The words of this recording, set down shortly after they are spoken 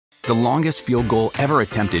The longest field goal ever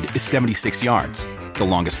attempted is 76 yards. The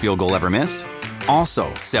longest field goal ever missed?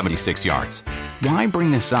 Also 76 yards. Why bring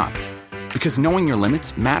this up? Because knowing your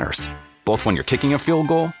limits matters, both when you're kicking a field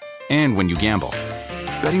goal and when you gamble.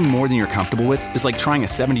 Betting more than you're comfortable with is like trying a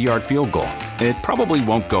 70-yard field goal. It probably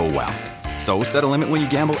won't go well. So set a limit when you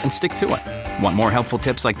gamble and stick to it. Want more helpful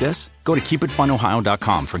tips like this? Go to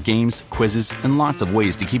keepitfunohio.com for games, quizzes, and lots of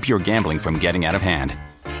ways to keep your gambling from getting out of hand.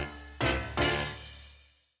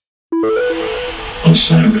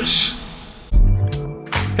 Osiris.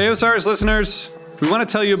 Hey Osiris listeners, we want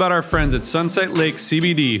to tell you about our friends at Sunset Lake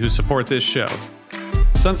CBD who support this show.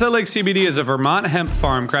 Sunset Lake CBD is a Vermont hemp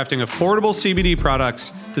farm crafting affordable CBD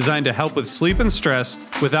products designed to help with sleep and stress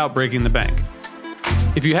without breaking the bank.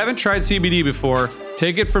 If you haven't tried CBD before,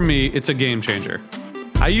 take it from me, it's a game changer.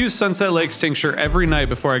 I use Sunset Lake's tincture every night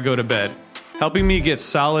before I go to bed, helping me get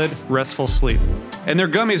solid, restful sleep. And their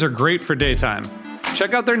gummies are great for daytime.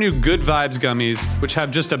 Check out their new Good Vibes gummies, which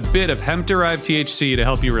have just a bit of hemp-derived THC to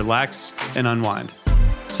help you relax and unwind.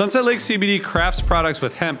 Sunset Lake CBD crafts products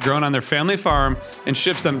with hemp grown on their family farm and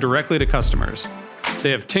ships them directly to customers.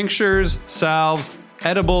 They have tinctures, salves,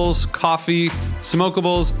 edibles, coffee,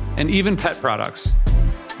 smokables, and even pet products.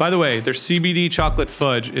 By the way, their CBD chocolate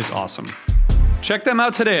fudge is awesome. Check them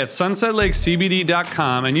out today at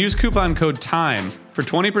sunsetlakecbd.com and use coupon code TIME for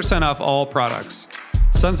 20% off all products.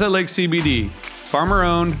 Sunset Lake CBD,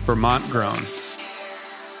 farmer-owned, Vermont-grown.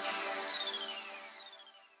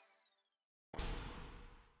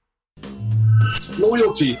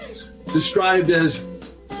 Loyalty described as,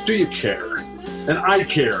 do you care? And I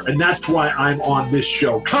care, and that's why I'm on this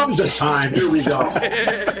show. Comes a time, here we go.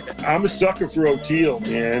 I'm a sucker for O'Teal,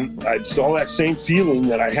 man. I saw that same feeling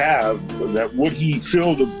that I have, that would he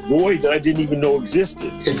filled a void that I didn't even know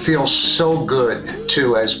existed. It feels so good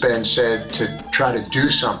to, as Ben said, to try to do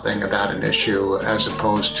something about an issue as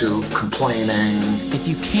opposed to complaining. If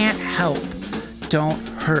you can't help, don't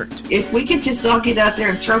hurt. If we could just all get out there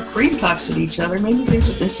and throw cream puffs at each other, maybe things,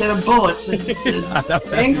 instead of bullets and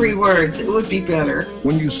angry words, it would be better.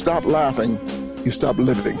 When you stop laughing, you stop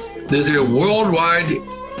living. There's a worldwide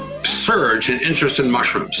surge in interest in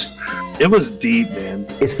mushrooms. It was deep, man.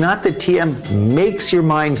 It's not that TM makes your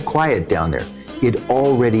mind quiet down there. It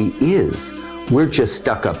already is. We're just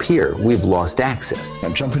stuck up here. We've lost access.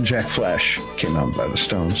 Jumpin' Jack Flash came out by the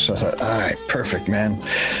Stones. So I thought, all right, perfect, man.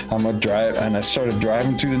 I'm gonna drive, and I started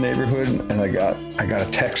driving through the neighborhood, and I got a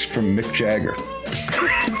text from Mick Jagger.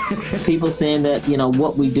 People saying that,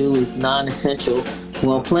 what we do is non-essential.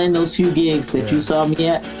 Well, playing those few gigs that you saw me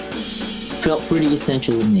at felt pretty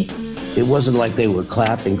essential to me. It wasn't like they were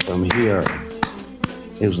clapping from here.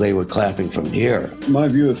 It was they were clapping from here. My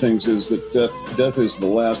view of things is that death is the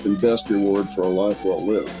last and best reward for a life well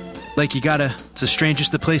lived. Like it's the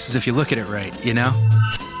strangest of places if you look at it right,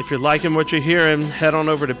 If you're liking what you're hearing, head on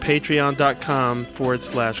over to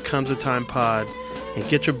patreon.com/comesatimepod and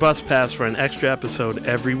get your bus pass for an extra episode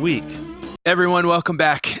every week. Everyone, welcome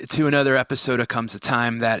back to another episode of Comes a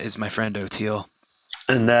Time. That is my friend O'Teal.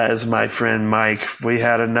 And that is my friend Mike. We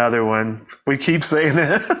had another one. We keep saying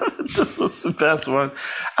it. This was the best one.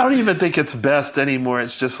 I don't even think it's best anymore.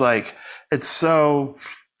 It's just like, it's so,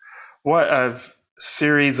 what a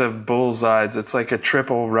series of bullseyes. It's like a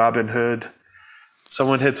triple Robin Hood.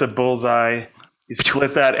 Someone hits a bullseye, you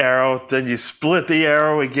split that arrow, then you split the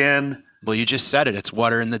arrow again. Well, you just said it. It's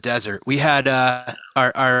water in the desert. We had our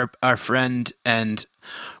friend and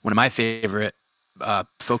one of my favorite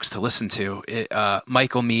folks to listen to,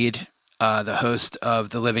 Michael Meade, the host of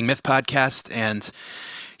the Living Myth podcast, and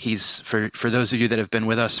he's for those of you that have been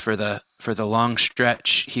with us for the long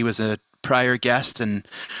stretch, he was a prior guest, and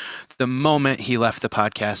the moment he left the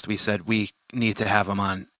podcast, we said we need to have him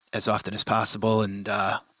on as often as possible, and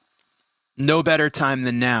no better time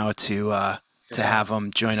than now to have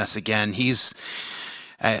him join us again. He's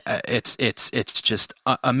it's just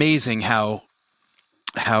amazing how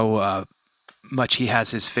much he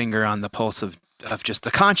has his finger on the pulse of just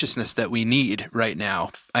the consciousness that we need right now.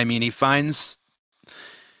 I mean, he finds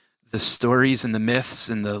the stories and the myths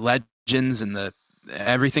and the legends and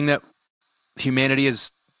everything that humanity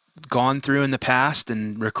has gone through in the past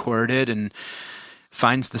and recorded, and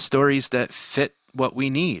finds the stories that fit what we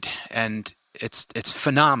need. And it's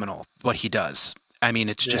phenomenal what he does. I mean,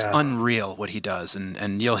 it's just unreal what he does.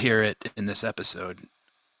 And you'll hear it in this episode.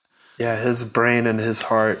 Yeah. His brain and his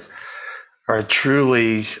heart are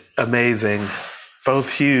truly amazing,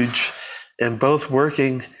 both huge and both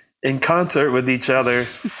working in concert with each other.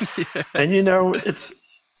 Yeah. And it's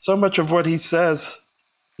so much of what he says,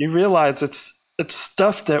 you realize it's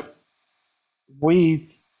stuff that we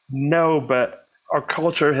know, but our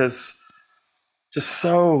culture has just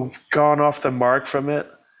so gone off the mark from it.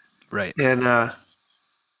 Right. And I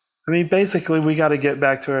mean, basically, we got to get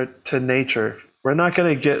back to nature. We're not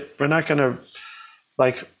gonna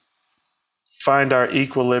like find our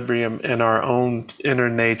equilibrium in our own inner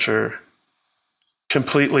nature,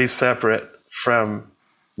 completely separate from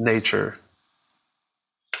nature.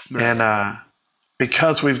 Right. And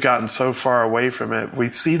because we've gotten so far away from it, we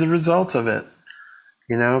see the results of it,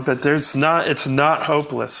 but it's not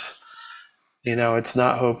hopeless. It's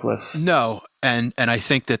not hopeless. No. And I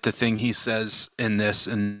think that the thing he says in this,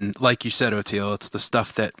 and like you said, Oteil, it's the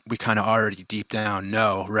stuff that we kind of already deep down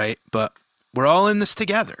know, right? But we're all in this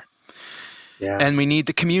together. Yeah. And we need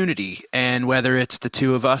the community. And whether it's the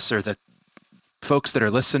two of us or the folks that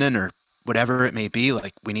are listening or whatever it may be,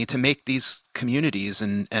 like, we need to make these communities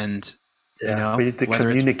and we need to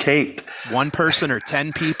communicate. One person or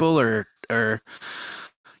 10 people or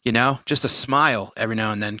just a smile every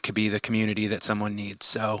now and then could be the community that someone needs.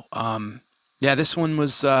 So, this one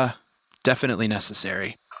was definitely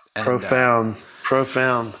necessary. And,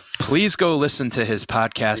 profound. Please go listen to his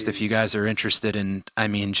podcast if you guys are interested in,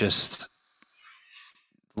 just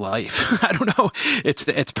life. I don't know.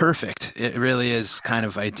 It's perfect. It really is kind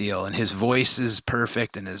of ideal, and his voice is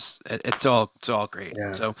perfect, and it's all great.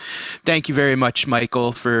 Yeah. So, thank you very much,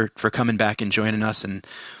 Michael, for coming back and joining us, and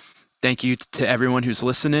thank you to everyone who's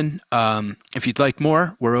listening. If you'd like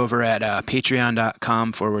more, we're over at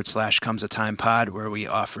patreon.com/comesatimepod, where we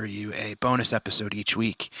offer you a bonus episode each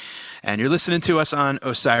week. And you're listening to us on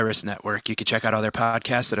Osiris Network. You can check out all their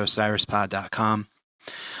podcasts at osirispod.com.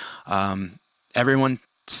 Everyone,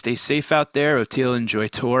 stay safe out there. Oteil, enjoy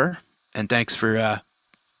tour. And thanks for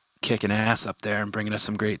kicking ass up there and bringing us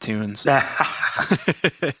some great tunes. We're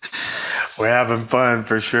having fun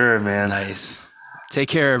for sure, man. Nice. Take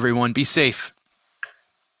care, everyone. Be safe.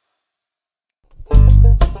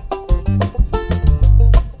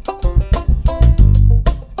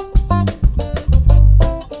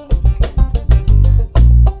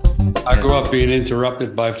 I grew up being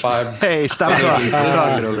interrupted by 5. Hey, stop talking. We're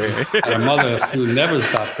talking over here. A mother who never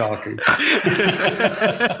stopped talking.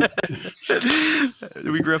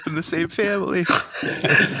 We grew up in the same family.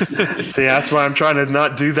 See, that's why I'm trying to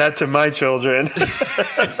not do that to my children.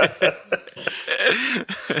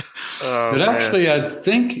 But actually, I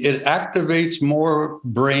think it activates more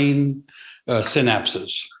brain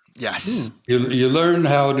synapses. Yes. You learn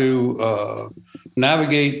how to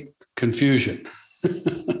navigate confusion.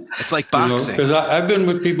 It's like boxing. Because I've been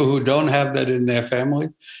with people who don't have that in their family,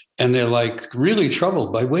 and they're like really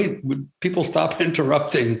troubled by, wait, would people stop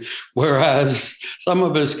interrupting? Whereas some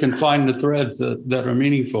of us can find the threads that are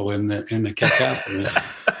meaningful in the cacophony,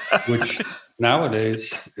 which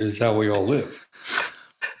nowadays is how we all live.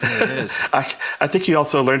 It is. I think you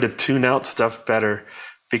also learn to tune out stuff better,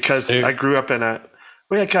 because I grew up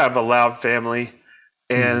we had kind of a loud family,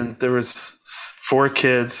 and there was 4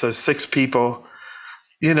 kids, so 6 people.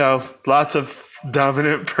 Lots of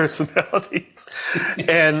dominant personalities.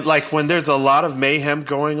 And like when there's a lot of mayhem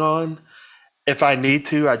going on, if I need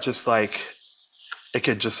to, I just it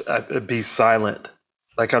could just be silent.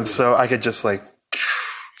 Like I could just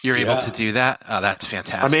You're able to do that? Oh, that's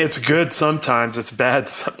fantastic. I mean, it's good sometimes. It's bad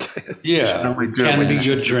sometimes. Yeah, it can be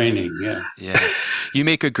good training. Yeah. You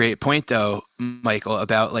make a great point though, Michael,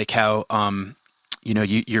 about like how,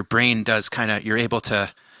 your brain does you're able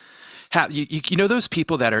to have, those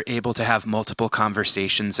people that are able to have multiple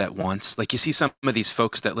conversations at once. Like you see some of these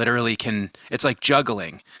folks that literally it's like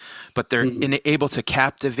juggling, but they're able to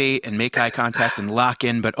captivate and make eye contact and lock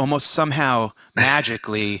in, but almost somehow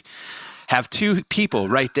magically have 2 people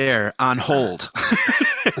right there on hold.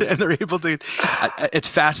 And they're able to, it's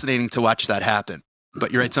fascinating to watch that happen.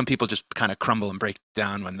 But you're right, some people just kind of crumble and break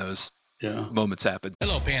down when those moments happen.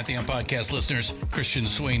 Hello, Pantheon Podcast listeners. Christian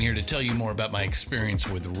Swain here to tell you more about my experience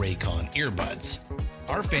with Raycon earbuds.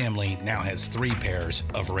 Our family now has 3 pairs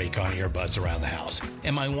of Raycon earbuds around the house,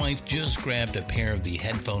 and my wife just grabbed a pair of the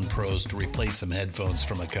Headphone Pros to replace some headphones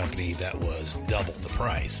from a company that was double the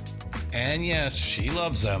price. And yes, she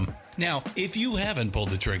loves them. Now, if you haven't pulled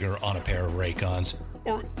the trigger on a pair of Raycons,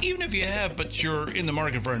 or even if you have, but you're in the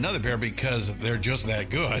market for another pair because they're just that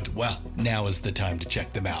good, well, now is the time to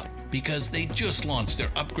check them out, because they just launched their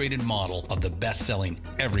upgraded model of the best-selling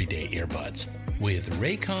everyday earbuds. With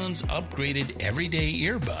Raycon's upgraded everyday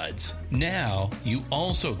earbuds, now you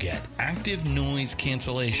also get active noise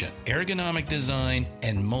cancellation, ergonomic design,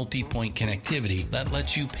 and multi-point connectivity that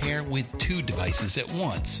lets you pair with 2 devices at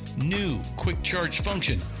once. New quick charge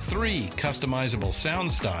function, 3 customizable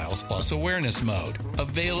sound styles plus awareness mode.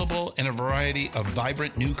 Available in a variety of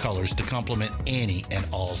vibrant new colors to complement any and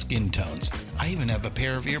all skin tones. I even have a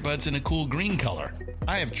pair of earbuds in a cool green color.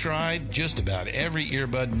 I have tried just about every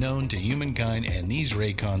earbud known to humankind, and these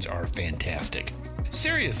Raycons are fantastic.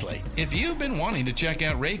 Seriously, if you've been wanting to check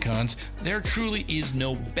out Raycons, there truly is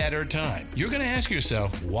no better time. You're going to ask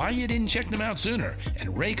yourself why you didn't check them out sooner, and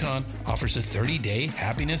Raycon offers a 30-day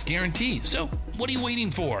happiness guarantee. So what are you waiting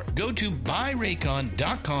for? Go to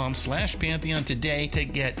buyraycon.com/Pantheon today to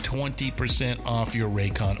get 20% off your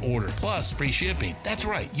Raycon order, plus free shipping. That's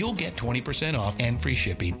right, you'll get 20% off and free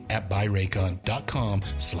shipping at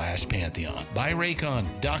buyraycon.com/Pantheon.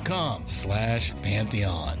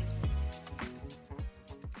 buyraycon.com/Pantheon.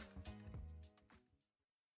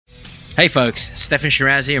 Hey folks, Stefan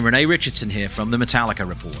Shirazi and Renee Richardson here from the Metallica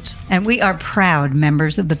Report. And we are proud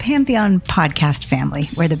members of the Pantheon podcast family,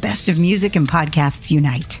 where the best of music and podcasts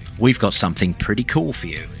unite. We've got something pretty cool for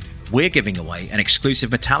you. We're giving away an exclusive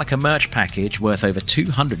Metallica merch package worth over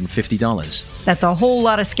 $250. That's a whole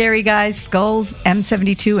lot of Scary Guys, skulls,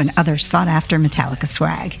 M72, and other sought-after Metallica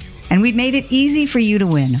swag. And we've made it easy for you to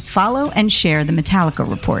win. Follow and share the Metallica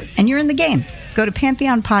Report, and you're in the game. Go to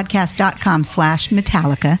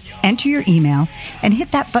pantheonpodcast.com/Metallica, enter your email, and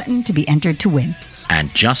hit that button to be entered to win.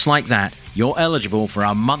 And just like that, you're eligible for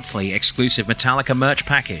our monthly exclusive Metallica merch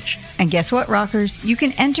package. And guess what, rockers? You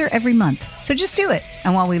can enter every month, so just do it.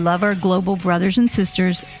 And while we love our global brothers and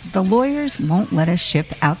sisters, the lawyers won't let us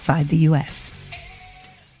ship outside the U.S.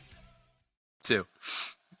 Too.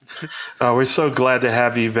 We're so glad to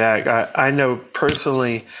have you back. I know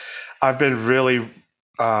personally, I've been really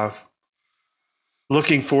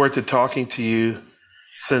looking forward to talking to you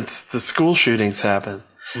since the school shootings happened.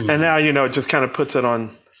 Mm-hmm. And now, it just kind of puts it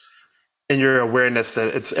on in your awareness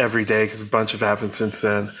that it's every day because a bunch have happened since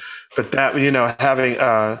then. But that, having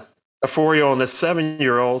a 4-year-old and a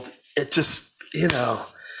 7-year-old, it just, it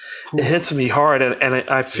hits me hard. And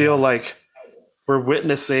I feel like we're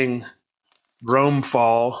witnessing Rome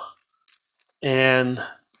fall, and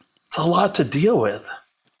it's a lot to deal with,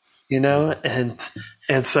 and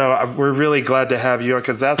so we're really glad to have you on,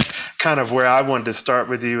 because that's kind of where I wanted to start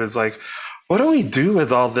with you, is like, what do we do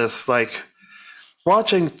with all this, like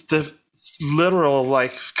watching the literal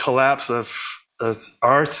collapse of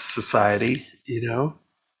our society, and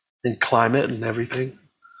climate and everything.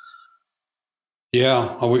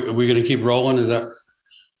 Yeah. Are we going to keep rolling? Is that?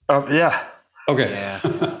 Yeah. Okay. Yeah.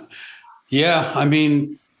 Yeah. I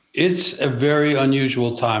mean, it's a very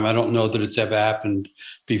unusual time. I don't know that it's ever happened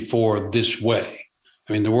before this way.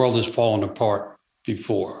 I mean, the world has fallen apart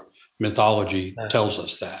before. Mythology tells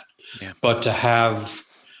us that. Yeah. But to have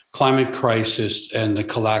climate crisis and the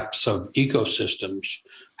collapse of ecosystems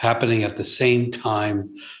happening at the same time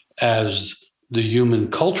as the human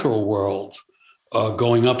cultural world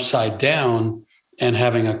going upside down and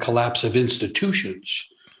having a collapse of institutions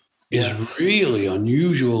is really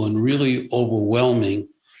unusual and really overwhelming.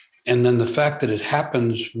 And then the fact that it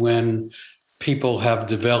happens when people have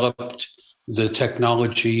developed the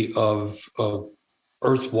technology of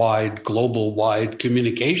earth-wide, global-wide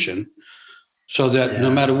communication, so that no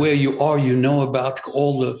matter where you are, about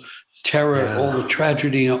all the terror, all the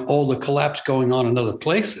tragedy, all the collapse going on in other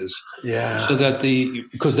places. Yeah. So that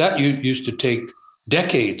because that used to take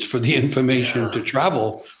decades for the information to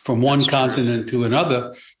travel from one continent to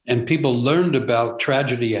another, and people learned about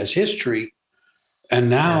tragedy as history. And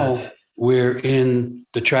now we're in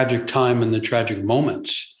the tragic time and the tragic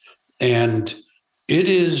moments. And it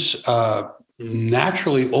is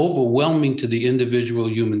naturally overwhelming to the individual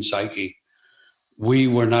human psyche. We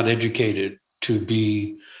were not educated to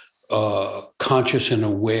be conscious and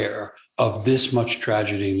aware of this much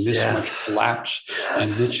tragedy, this much collapse,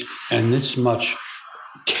 and this much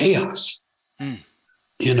chaos,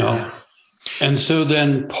 And so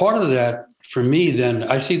then part of that, for me, then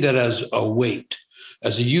I see that as a weight,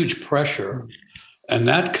 as a huge pressure. And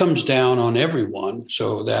that comes down on everyone.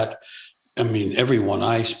 So that, everyone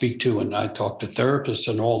I speak to, and I talk to therapists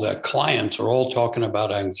and all that, clients are all talking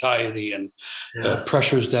about anxiety and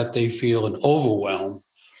pressures that they feel and overwhelm.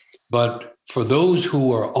 But for those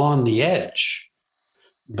who are on the edge,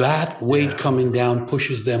 that weight coming down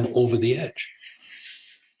pushes them over the edge.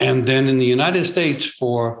 And then in the United States,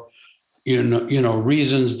 for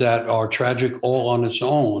reasons that are tragic all on its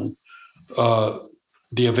own,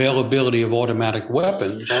 the availability of automatic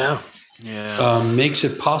weapons makes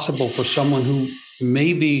it possible for someone who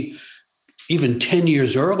maybe even 10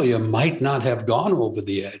 years earlier might not have gone over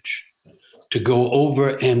the edge to go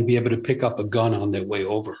over and be able to pick up a gun on their way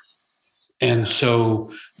over. And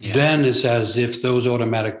so then it's as if those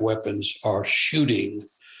automatic weapons are shooting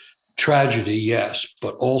tragedy, yes,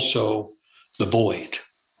 but also the void.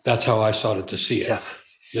 That's how I started to see it. Yes.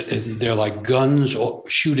 They're like guns or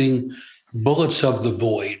shooting bullets of the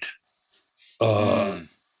void,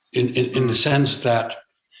 in the sense that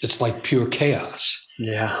it's like pure chaos.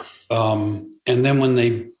 Yeah. And then when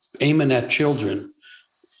they aim it at children,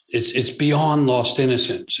 it's beyond lost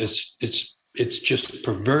innocence. It's just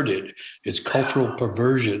perverted. It's cultural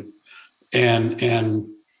perversion, and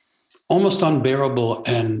almost unbearable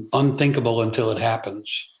and unthinkable until it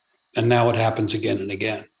happens. And now it happens again and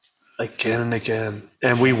again. Again and again.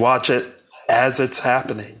 And we watch it as it's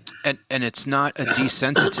happening. And it's not a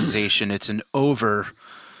desensitization, it's an over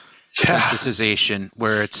sensitization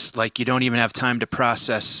where it's like you don't even have time to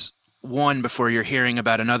process one before you're hearing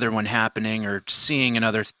about another one happening or seeing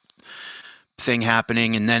another thing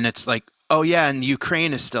happening. And then it's like, oh yeah, and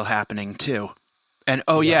Ukraine is still happening too. And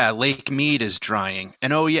oh yeah, Lake Meade is drying.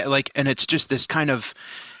 And oh yeah, and it's just this kind of,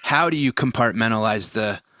 how do you compartmentalize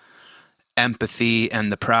the empathy and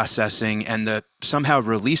the processing and the somehow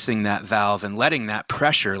releasing that valve and letting that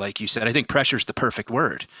pressure, like you said, I think pressure is the perfect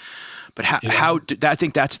word. But I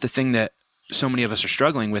think that's the thing that so many of us are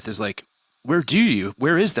struggling with, is like, where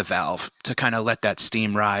is the valve to kind of let that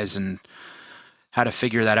steam rise, and how to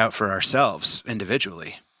figure that out for ourselves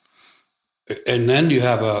individually. And then you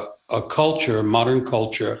have a culture, modern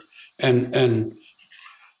culture, and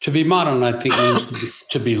to be modern, I think, means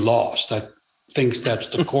to be lost. I think that's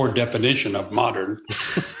the core definition of modern.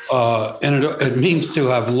 And it means to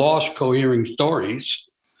have lost cohering stories,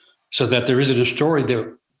 so that there isn't a story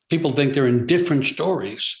that people think they're in different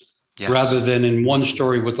stories rather than in one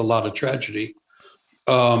story with a lot of tragedy.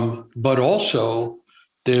 But also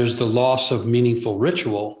there's the loss of meaningful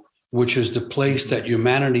ritual, which is the place that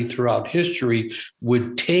humanity throughout history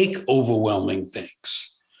would take overwhelming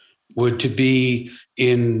things, would to be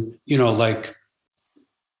in, like,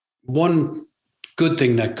 one good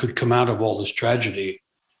thing that could come out of all this tragedy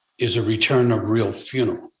is a return of real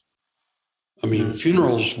funeral. I mean,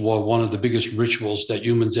 funerals were one of the biggest rituals that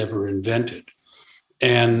humans ever invented.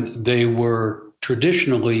 And they were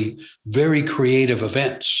traditionally very creative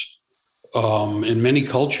events. In many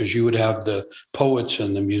cultures, you would have the poets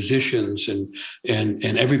and the musicians and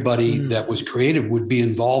everybody that was creative would be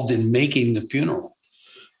involved in making the funeral,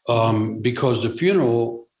 because the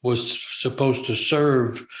funeral was supposed to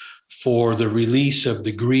serve for the release of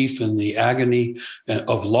the grief and the agony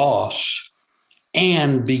of loss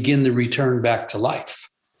and begin the return back to life.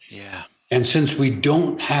 Yeah. And since we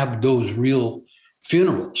don't have those real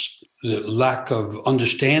funerals, the lack of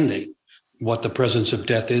understanding what the presence of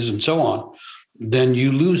death is and so on, then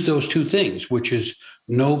you lose those two things, which is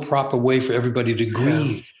no proper way for everybody to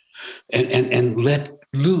grieve and let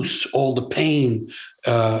loose all the pain,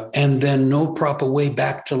 and then no proper way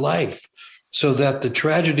back to life, so that the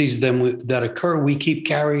tragedies that occur, we keep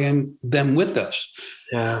carrying them with us.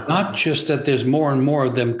 Yeah. Not just that there's more and more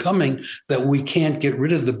of them coming, that we can't get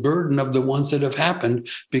rid of the burden of the ones that have happened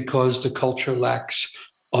because the culture lacks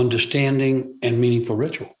understanding and meaningful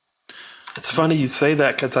ritual. It's funny you say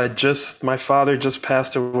that, because my father just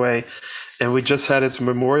passed away, and we just had his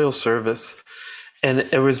memorial service, and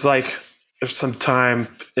it was like there's some time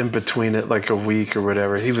in between it, like a week or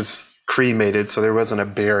whatever. He was cremated, so there wasn't a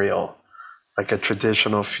burial, like a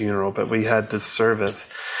traditional funeral, but we had this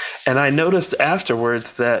service. And I noticed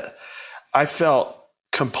afterwards that I felt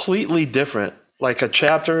completely different, like a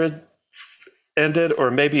chapter had ended, or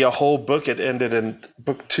maybe a whole book had ended and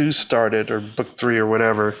book 2 started, or book 3 or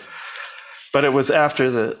whatever. But it was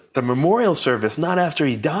after the memorial service, not after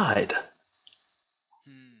he died.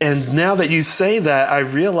 And now that you say that, I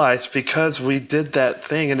realize, because we did that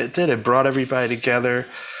thing, and it brought everybody together.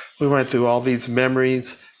 We went through all these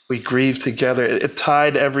memories. We grieved together. It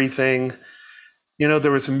tied everything.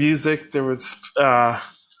 There was music. There was, wow.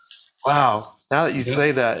 Now that you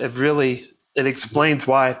say that, it explains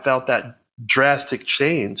why I felt that drastic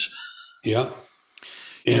change. Yeah.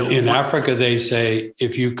 In Africa, they say,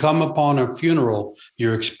 if you come upon a funeral,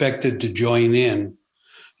 you're expected to join in,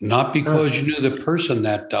 not because you knew the person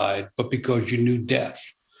that died, but because you knew death.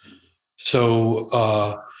 So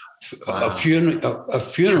a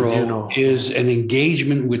funeral is an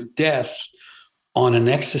engagement with death on an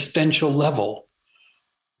existential level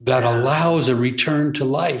that allows a return to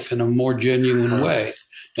life in a more genuine way.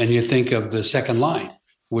 And you think of the second line,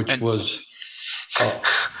 which was...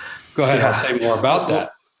 Go ahead. I'll say more about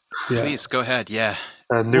that. Please go ahead. Yeah.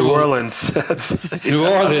 New Orleans. New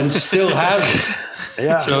Orleans still has it.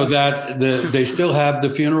 Yeah. So that they still have the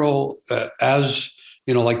funeral as,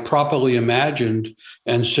 like properly imagined.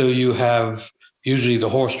 And so you have usually the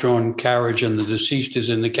horse-drawn carriage and the deceased is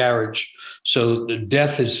in the carriage. So the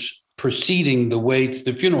death is proceeding the way to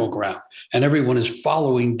the funeral ground, and everyone is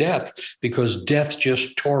following death because death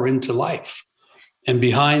just tore into life. And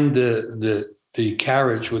behind the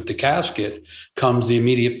carriage with the casket comes the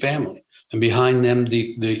immediate family, and behind them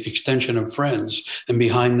the extension of friends, and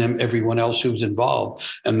behind them everyone else who's involved.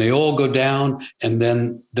 And they all go down, and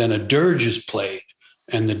then a dirge is played.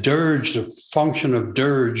 And the function of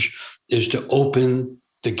dirge is to open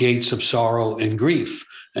the gates of sorrow and grief.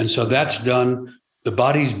 And so that's done. The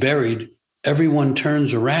body's buried, everyone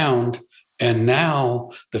turns around, and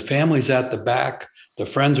now the family's at the back, the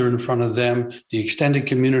friends are in front of them, the extended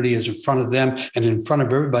community is in front of them, and in front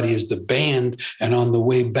of everybody is the band. And on the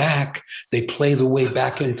way back, they play the way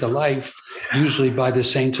back into life, usually by the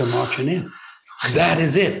saints are marching in. That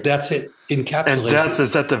is it. That's it. Encapsulated. And death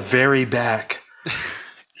is at the very back.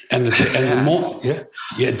 And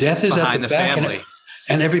death is behind at the back. Family.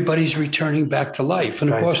 And everybody's returning back to life.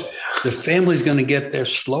 And of course, the family's going to get there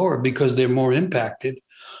slower because they're more impacted.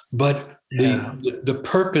 But the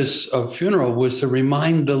purpose of funeral was to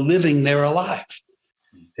remind the living they're alive.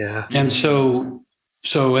 Yeah. And so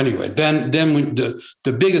anyway, then when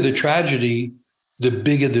the bigger the tragedy, the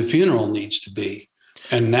bigger the funeral needs to be.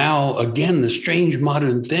 And now, again, the strange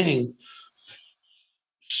modern thing,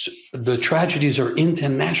 the tragedies are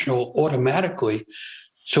international automatically.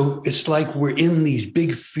 So it's like we're in these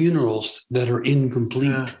big funerals that are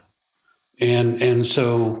incomplete. And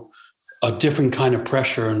so a different kind of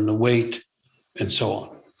pressure and the weight and so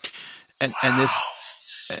on. And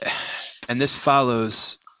this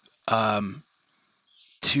follows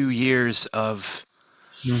 2 years of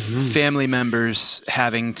family members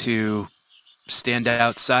having to stand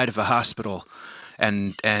outside of a hospital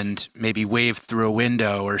and maybe wave through a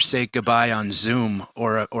window or say goodbye on Zoom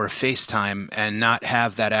or FaceTime and not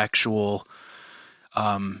have that actual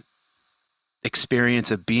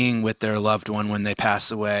experience of being with their loved one when they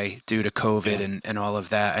pass away due to COVID and all of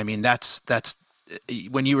that. I mean, that's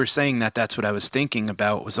when you were saying that, that's what I was thinking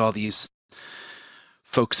about, was all these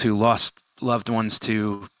folks who lost loved ones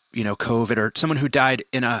to, COVID, or someone who died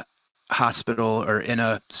in a hospital or in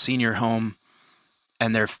a senior home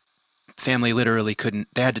and their family literally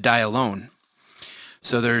they had to die alone.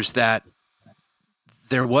 So there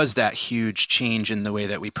was that huge change in the way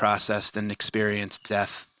that we processed and experienced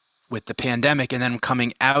death with the pandemic. And then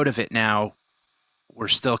coming out of it now, we're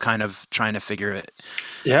still kind of trying to figure it.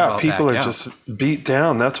 Yeah. People are just beat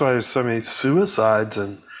down. That's why there's so many suicides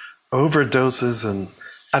and overdoses. And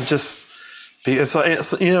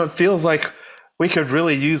it feels like we could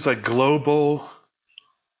really use a global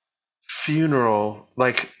funeral,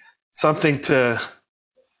 like something that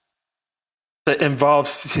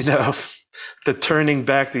involves, the turning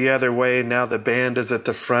back the other way. Now the band is at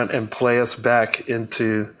the front and play us back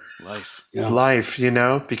into life,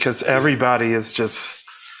 because everybody is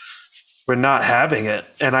we're not having it.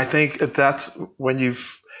 And I think that's when you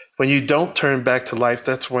don't turn back to life,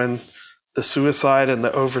 that's when the suicide and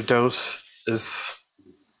the overdose is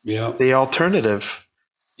the alternative.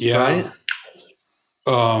 Yeah. Right?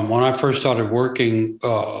 When I first started working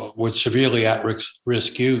with severely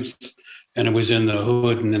at-risk youth, and it was in the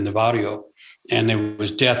hood and in the barrio, and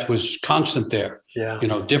death was constant there. Yeah.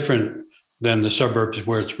 Different than the suburbs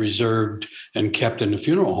where it's reserved and kept in the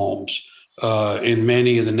funeral homes. In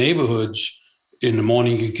many of the neighborhoods, in the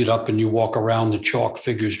morning you get up and you walk around the chalk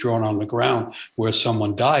figures drawn on the ground where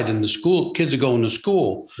someone died. In the school, kids are going to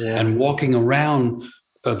school and walking around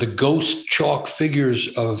the ghost chalk figures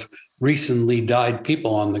of recently died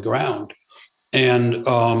people on the ground. And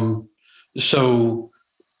so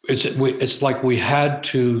it's like we had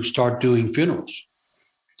to start doing funerals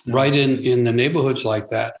right in the neighborhoods like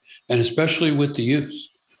that, and especially with the youth,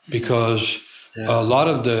 because a lot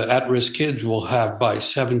of the at-risk kids will have, by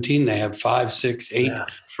 17, they have 5, 6, 8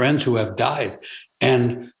 friends who have died,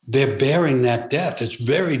 and they're bearing that death. It's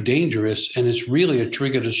very dangerous, and it's really a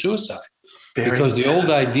trigger to suicide. Because the old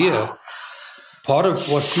idea, part of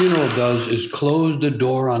what funeral does is close the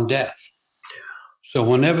door on death. So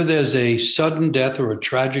whenever there's a sudden death or a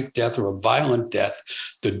tragic death or a violent death,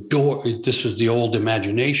 this is the old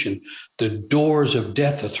imagination, the doors of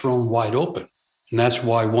death are thrown wide open. And that's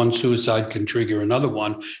why one suicide can trigger another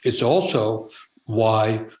one. It's also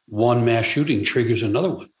why one mass shooting triggers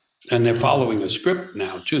another one. And they're following a script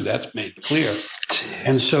now, too. That's made clear.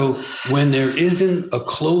 And so when there isn't a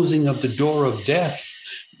closing of the door of death,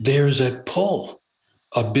 there's a pull.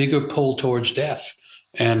 a bigger pull towards death.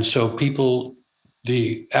 And so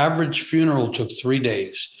the average funeral took 3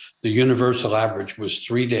 days. The universal average was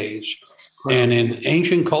 3 days. And in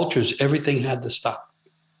ancient cultures, everything had to stop.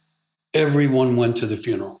 Everyone went to the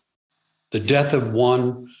funeral. The death of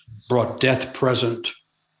one brought death present.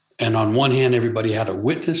 And on one hand, everybody had to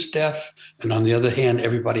witness death. And on the other hand,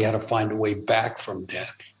 everybody had to find a way back from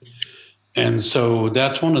death. And so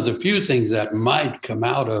that's one of the few things that might come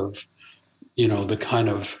out of, the kind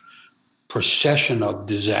of procession of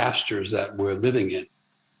disasters that we're living in.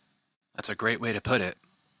 That's a great way to put it.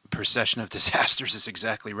 Procession of disasters is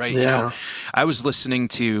exactly right. Yeah. I was listening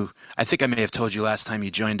to, I think I may have told you last time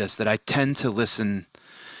you joined us that I tend to listen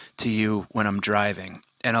to you when I'm driving.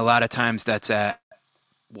 And a lot of times that's at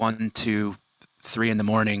 1, 2, 3 in the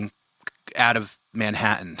morning out of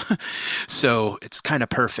Manhattan. So it's kind of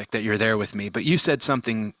perfect that you're there with me. But you said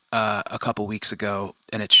something a couple weeks ago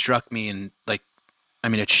and it struck me and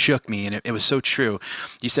it shook me and it was so true.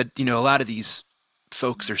 You said, a lot of these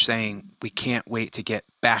folks are saying we can't wait to get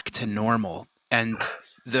back to normal. And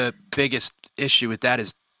the biggest issue with that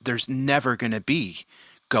is there's never going to be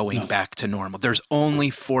going back to normal. There's only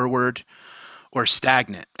forward or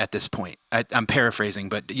stagnant at this point. I'm paraphrasing,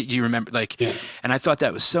 but you remember, and I thought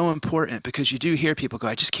that was so important because you do hear people go,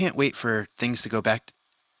 I just can't wait for things to go back.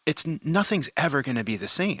 Nothing's ever going to be the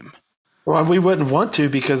same. Well, we wouldn't want to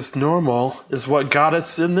because normal is what got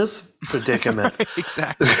us in this predicament.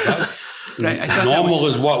 Exactly. Normal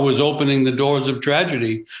is what was opening the doors of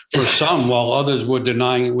tragedy for some while others were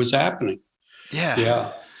denying it was happening. Yeah.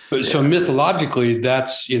 Yeah. But so mythologically,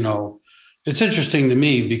 that's, it's interesting to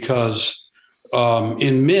me because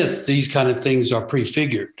in myth, these kind of things are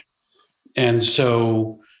prefigured. And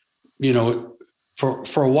so,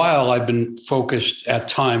 for a while, I've been focused at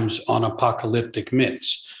times on apocalyptic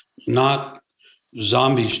myths, not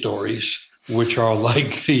zombie stories, which are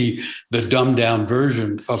like the dumbed down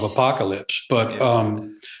version of apocalypse. But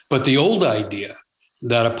the old idea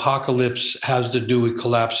that apocalypse has to do with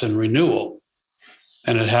collapse and renewal,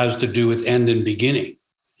 and it has to do with end and beginning.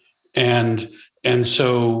 And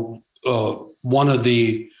so one of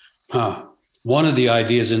the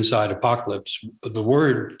ideas inside apocalypse, the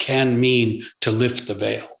word can mean to lift the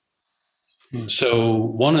veil. So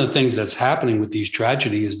one of the things that's happening with these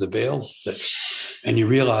tragedies is the veils lift, and you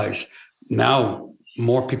realize now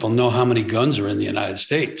more people know how many guns are in the United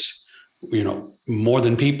States, more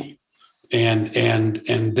than people. And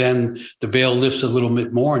then the veil lifts a little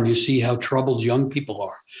bit more and you see how troubled young people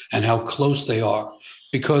are and how close they are,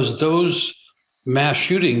 because those mass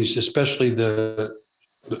shootings, especially the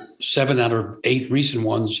 7 out of 8 recent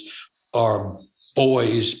ones, are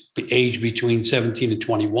boys aged between 17 and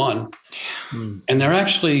 21. And they're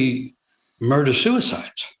actually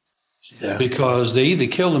murder-suicides because they either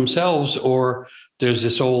kill themselves or there's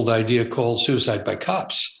this old idea called suicide by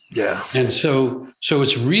cops. Yeah. And so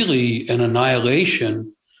it's really an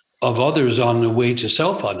annihilation of others on the way to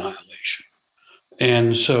self-annihilation.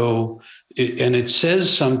 And so it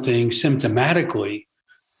says something symptomatically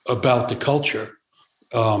about the culture,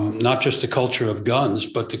 not just the culture of guns,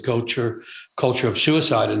 but the culture of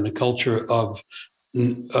suicide and the culture of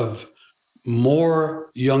more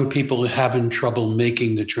young people having trouble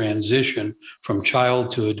making the transition from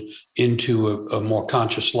childhood into a more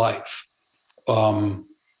conscious life,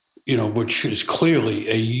 which is clearly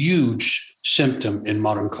a huge symptom in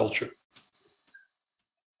modern culture.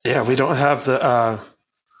 Yeah, we don't have the,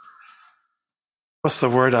 what's the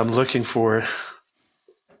word I'm looking for?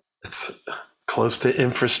 It's close to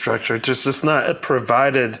infrastructure. It's just not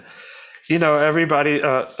provided. Everybody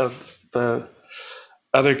of the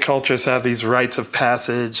other cultures have these rites of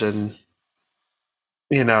passage, and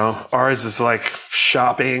ours is like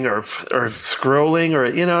shopping or scrolling, or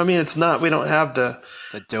it's not. We don't have the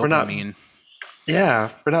dopamine. We're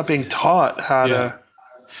not being taught how to.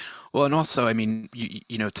 Well, and also, to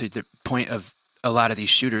the point of a lot of these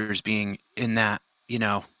shooters being in that,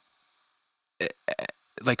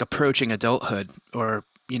 like approaching adulthood or,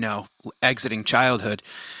 exiting childhood.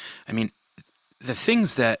 The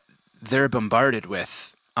things that they're bombarded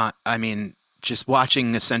with, just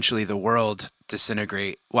watching essentially the world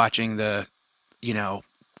disintegrate, watching the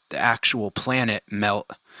actual planet melt,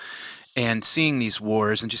 and seeing these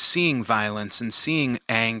wars and just seeing violence and seeing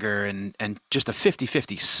anger and just a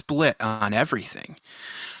 50-50 split on everything.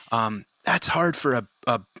 That's hard for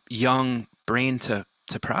a young brain to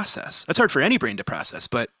process. That's hard for any brain to process,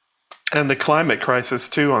 and the climate crisis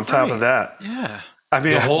too, on top of that. Yeah.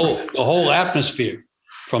 The whole atmosphere,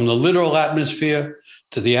 from the literal atmosphere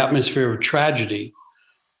to the atmosphere of tragedy,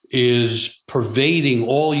 is pervading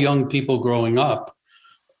all young people growing up.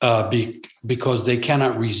 because they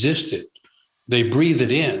cannot resist it. They breathe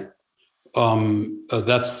it in.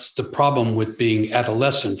 That's the problem with being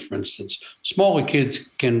adolescent, for instance. Smaller kids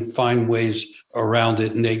can find ways around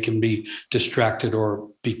it, and they can be distracted or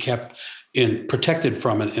be kept protected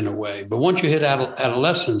from it in a way. But once you hit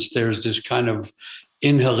adolescence, there's this kind of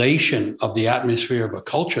inhalation of the atmosphere of a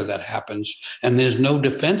culture that happens, and there's no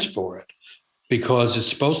defense for it because it's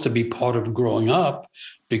supposed to be part of growing up,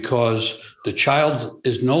 because the child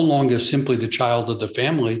is no longer simply the child of the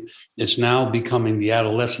family. It's now becoming the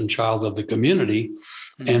adolescent child of the community.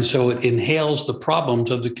 Mm-hmm. And so it inhales the problems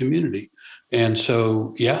of the community. And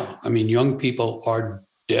so, yeah, I mean, young people are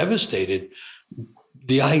devastated.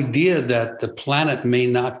 The idea that the planet may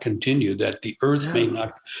not continue, that the earth may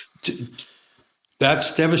not,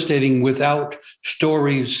 that's devastating without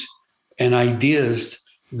stories and ideas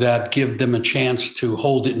that give them a chance to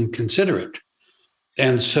hold it and consider it.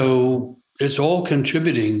 And so it's all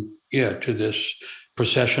contributing, to this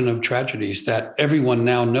procession of tragedies that everyone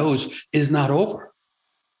now knows is not over.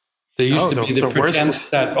 There used to be the pretense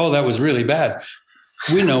that, that was really bad.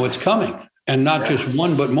 We know it's coming, and not just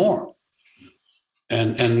one, but more.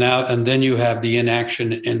 And then you have the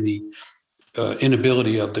inaction and the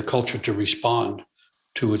inability of the culture to respond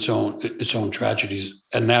to its own tragedies,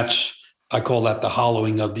 and I call that the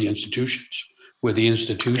hollowing of the institutions, where the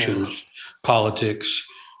institutions, politics,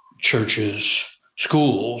 churches,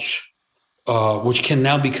 schools, which can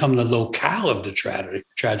now become the locale of the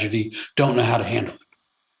tragedy, don't know how to handle it.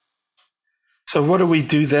 So what do we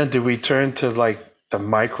do then? Do we turn to like the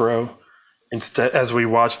micro instead as we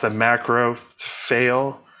watch the macro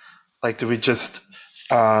fail? Like, do we just,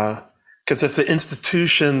 because if the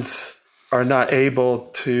institutions are not able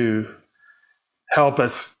to help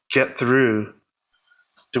us get through,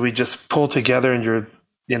 do we just pull together in your,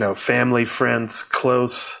 family, friends,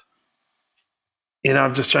 close?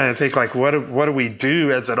 I'm just trying to think, like, what do we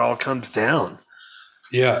do as it all comes down?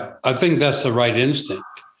 Yeah, I think that's the right instinct.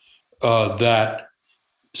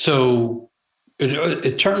 So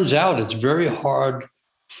it turns out it's very hard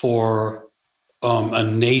for a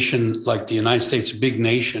nation like the United States, a big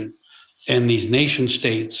nation, and these nation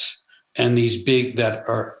states and these big that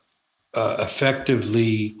are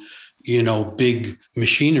effectively, big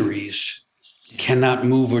machineries cannot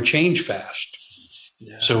move or change fast.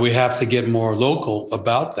 Yeah. So we have to get more local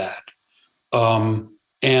about that.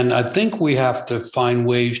 And I think we have to find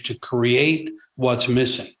ways to create what's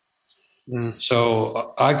missing. Mm.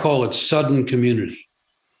 So I call it sudden community,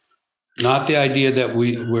 not the idea that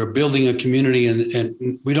we're building a community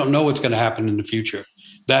and we don't know what's going to happen in the future.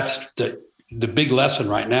 That's the big lesson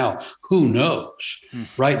right now. Who knows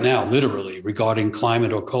right now, literally, regarding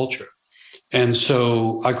climate or culture. And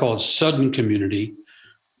so I call it sudden community,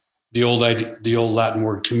 the old Latin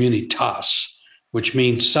word communitas, which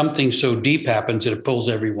means something so deep happens that it pulls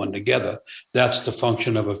everyone together. That's the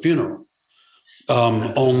function of a funeral.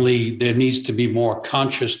 Only there needs to be more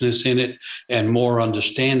consciousness in it and more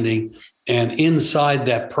understanding. And inside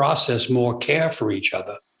that process, more care for each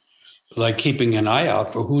other, like keeping an eye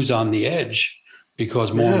out for who's on the edge,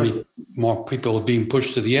 because more people are being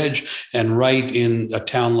pushed to the edge. And right in a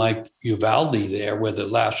town like Uvalde there, where the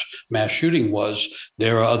last mass shooting was,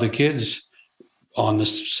 there are other kids on the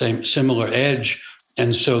same similar edge.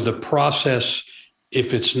 And so the process,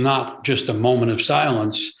 if it's not just a moment of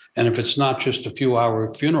silence, and if it's not just a few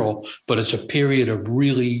hour funeral, but it's a period of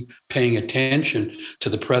really paying attention to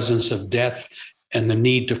the presence of death and the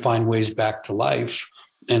need to find ways back to life.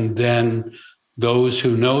 And then those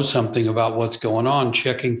who know something about what's going on,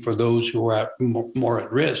 checking for those who are more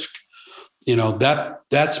at risk,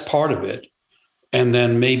 that's part of it. And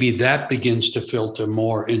then maybe that begins to filter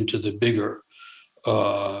more into the bigger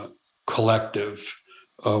collective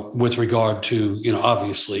with regard to,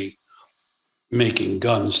 obviously making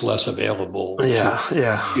guns less available.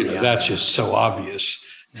 That's just so obvious.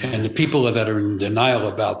 Yeah. And the people that are in denial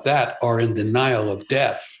about that are in denial of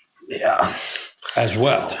death. Yeah. As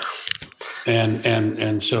well.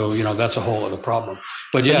 And so, that's a whole other problem.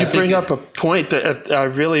 But yeah, you bring up a point that I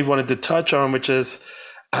really wanted to touch on, which is,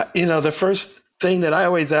 the first thing that I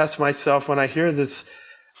always ask myself when I hear this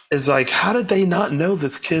is like, how did they not know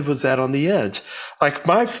this kid was on the edge? Like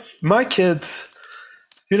my kids,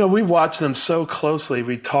 we watch them so closely.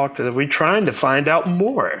 We talk to them. We're trying to find out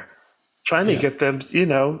more, trying to get them,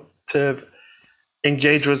 to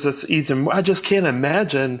engage with us even more. I just can't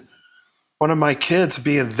imagine one of my kids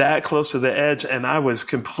being that close to the edge. And I was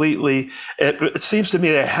it seems to me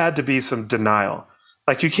there had to be some denial.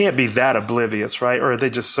 Like, you can't be that oblivious, right? Or are they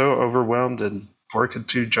just so overwhelmed and working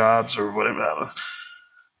 2 jobs or whatever?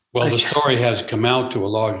 Well, the story has come out to a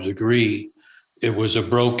large degree it was a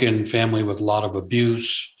broken family with a lot of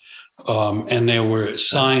abuse. And there were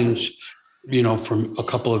signs, from a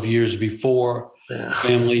couple of years before.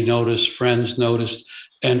 Family noticed, friends noticed.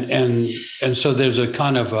 And so there's a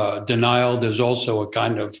kind of denial. There's also a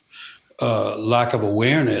kind of lack of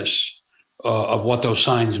awareness of what those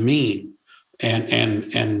signs mean.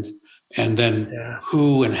 And then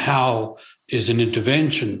who and how is an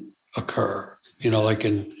intervention occur? Like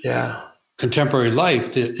in contemporary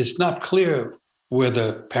life, it's not clear where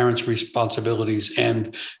the parents' responsibilities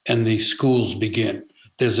end and the schools begin.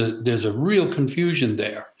 There's a real confusion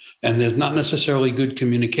there, and there's not necessarily good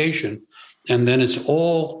communication. And then it's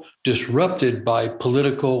all disrupted by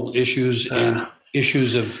political issues and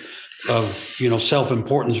issues of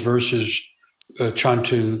self-importance versus trying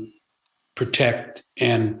to protect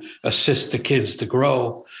and assist the kids to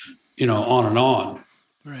grow, on and on.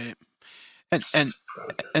 Right.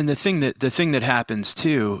 And the thing that happens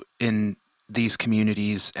too in these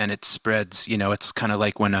communities, and it spreads, it's kind of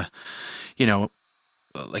like when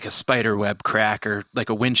like a spider web crack or like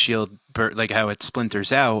a windshield, like how it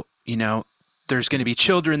splinters out, there's going to be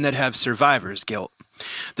children that have survivor's guilt.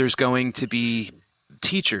 There's going to be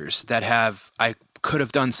teachers that have, I could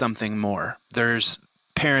have done something more. There's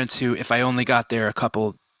parents who, if I only got there a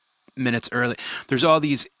couple minutes early, there's all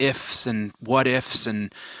these ifs and what ifs,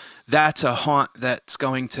 and that's a haunt that's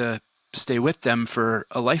going to stay with them for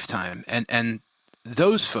a lifetime. And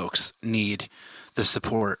those folks need the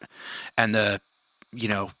support and the,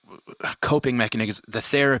 coping mechanisms, the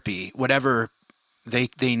therapy, whatever they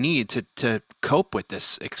need to cope with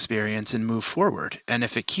this experience and move forward. And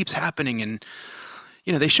if it keeps happening, and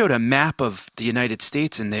they showed a map of the United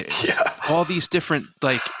States, and all these different,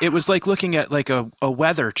 like, it was like looking at like a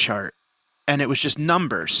weather chart, and it was just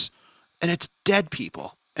numbers, and it's dead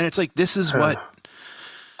people, and it's like, this is what.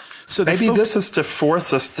 So maybe this is to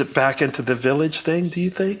force us back into the village thing. Do you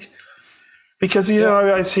think? Because I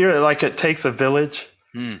always hear it like it takes a village.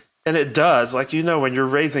 And it does, like, when you're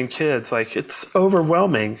raising kids, like, it's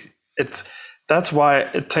overwhelming. That's why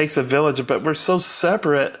it takes a village, but we're so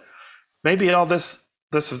separate. Maybe all this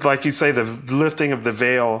is, like you say, the lifting of the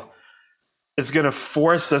veil is going to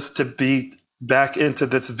force us to be back into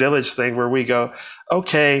this village thing where we go,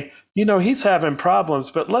 okay, he's having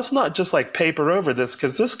problems, but let's not just like paper over this,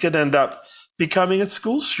 because this could end up becoming a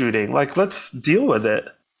school shooting. Like, let's deal with it.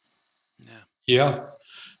 Yeah,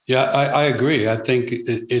 I agree. I think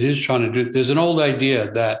it is trying to do. There's an old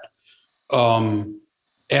idea that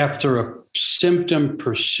after a symptom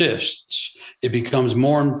persists, it becomes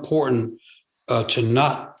more important to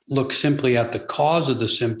not look simply at the cause of the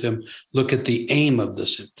symptom, look at the aim of the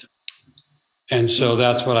symptom. And so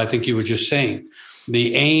that's what I think you were just saying.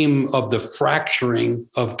 The aim of the fracturing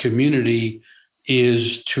of community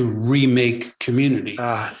is to remake community.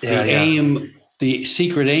 The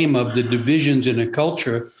secret aim of the divisions in a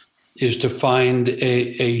culture is to find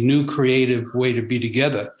a new creative way to be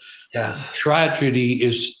together. Yes. Tragedy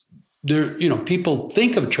is there. People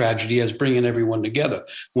think of tragedy as bringing everyone together.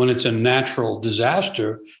 When it's a natural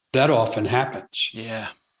disaster, that often happens. Yeah.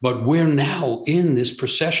 But we're now in this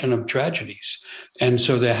procession of tragedies. And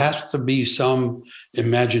so there has to be some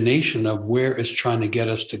imagination of where it's trying to get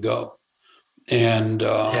us to go. And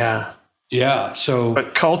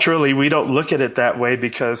but culturally, we don't look at it that way,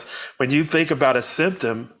 because when you think about a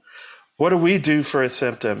symptom, what do we do for a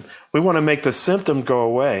symptom? We want to make the symptom go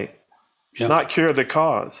away, not cure the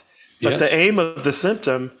cause. But the aim of the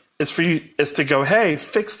symptom is to go, hey,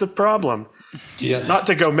 fix the problem. Yeah. Not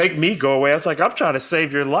to go make me go away. I was like, I'm trying to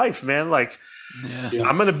save your life, man. Like,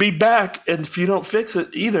 I'm going to be back, and if you don't fix it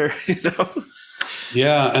either,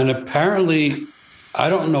 Yeah, and apparently, I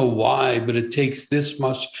don't know why, but it takes this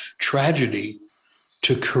much tragedy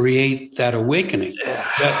to create that awakening.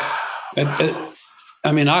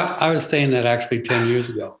 I was saying that actually 10 years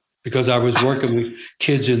ago, because I was working with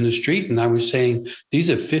kids in the street, and I was saying, these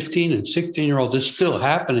are 15 and 16-year-olds. It's still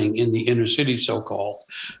happening in the inner city, so-called,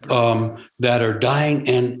 that are dying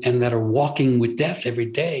and that are walking with death every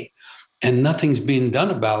day, and nothing's being done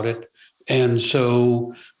about it. And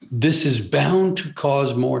so this is bound to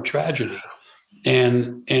cause more tragedy.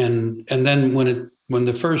 And then when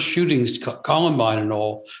the first shootings, Columbine and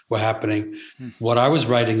all, were happening, what I was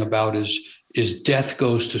writing about is death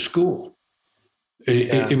goes to school.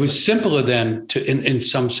 It was simpler then in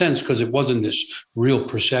some sense, because it wasn't this real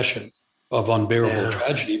procession of unbearable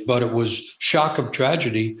tragedy, but it was shock of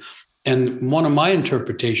tragedy. And one of my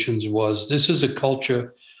interpretations was, this is a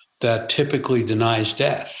culture that typically denies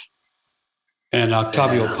death. And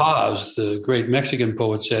Octavio Paz, the great Mexican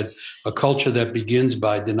poet, said, a culture that begins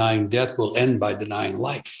by denying death will end by denying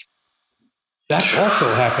life. That's also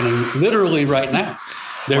happening literally right now.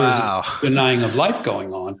 There is Wow. denying of life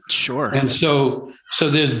going on. Sure. And so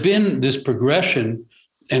there's been this progression,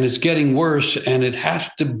 and it's getting worse, and it has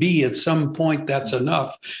to be at some point that's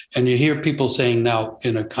enough. And you hear people saying now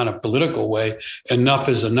in a kind of political way, enough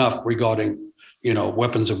is enough regarding,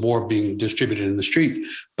 weapons of war being distributed in the street.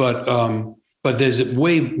 But there's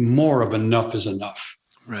way more of enough is enough.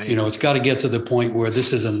 Right. It's got to get to the point where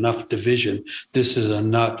this is enough division. This is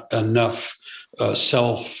enough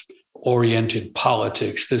self-oriented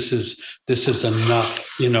politics. This is enough.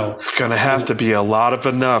 It's going to have to be a lot of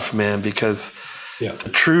enough, man, because the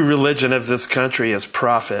true religion of this country is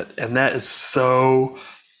profit, and that is so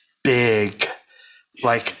big.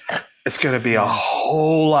 Like, it's going to be a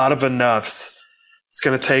whole lot of enoughs. It's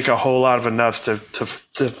going to take a whole lot of enoughs to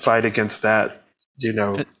fight against that,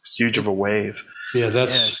 huge of a wave. Yeah,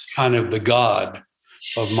 that's kind of the god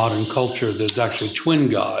of modern culture. There's actually twin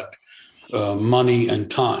god, money and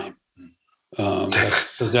time.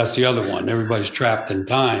 That's the other one. Everybody's trapped in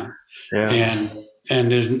time, and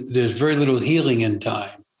there's very little healing in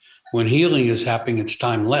time. When healing is happening, it's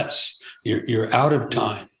timeless. You're out of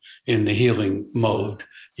time in the healing mode.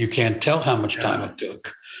 You can't tell how much time it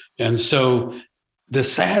took, and so the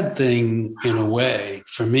sad thing, in a way,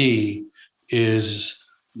 for me, is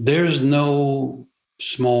there's no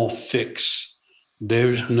small fix.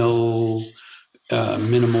 There's no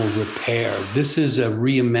minimal repair. This is a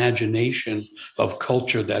reimagination of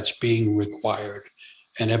culture that's being required.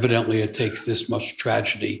 And evidently it takes this much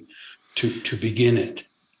tragedy to begin it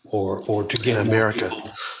or to get America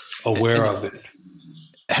more aware of it.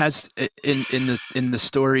 Has in the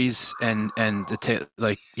stories and the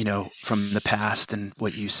from the past and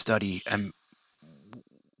what you study,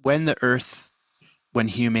 when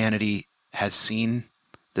humanity has seen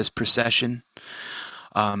this procession,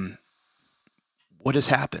 what has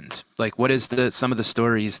happened? Like, what is some of the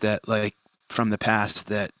stories that, like, from the past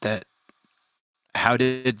that how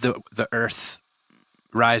did the earth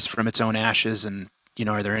rise from its own ashes? And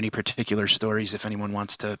are there any particular stories if anyone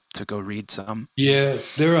wants to go read some? Yeah,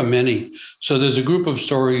 there are many. So there's a group of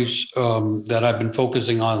stories that I've been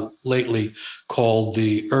focusing on lately called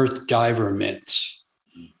the Earth Diver myths.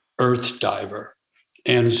 Earth Diver.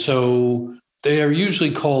 And so they are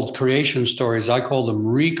usually called creation stories. I call them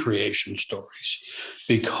recreation stories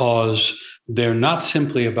because they're not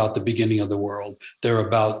simply about the beginning of the world. They're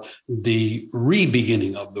about the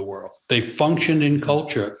re-beginning of the world. They function in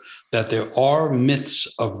culture that there are myths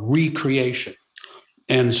of recreation.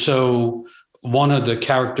 And so one of the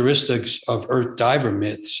characteristics of Earth Diver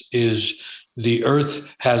myths is the earth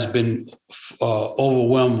has been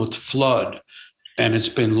overwhelmed with flood and it's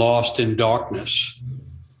been lost in darkness.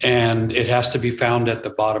 And it has to be found at the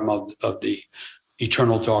bottom of the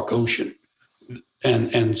eternal dark ocean.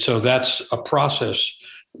 And so that's a process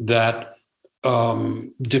that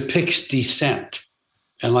depicts descent.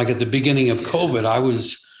 And like at the beginning of COVID, I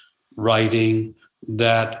was writing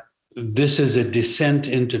that this is a descent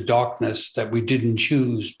into darkness that we didn't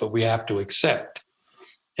choose, but we have to accept.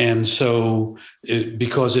 And so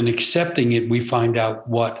because in accepting it, we find out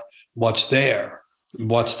what's there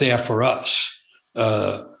for us.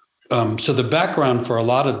 So the background for a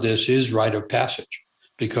lot of this is rite of passage,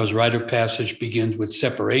 because rite of passage begins with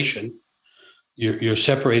separation. You're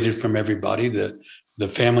separated from everybody. The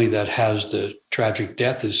family that has the tragic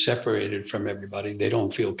death is separated from everybody. They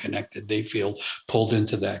don't feel connected. They feel pulled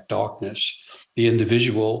into that darkness. The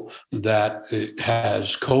individual that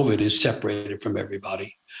has COVID is separated from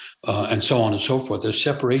everybody, and so on and so forth. There's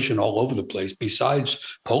separation all over the place.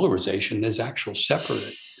 Besides polarization, there's actual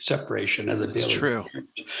separation as a daily. That's true.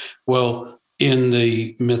 Well, in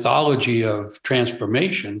the mythology of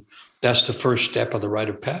transformation, that's the first step of the rite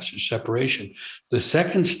of passage, separation. The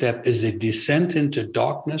second step is a descent into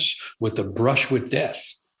darkness with a brush with death.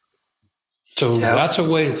 So that's a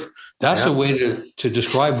way. That's a way to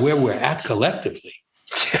describe where we're at collectively.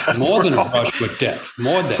 Yeah, more than a brush with death.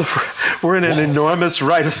 More than so we're in an enormous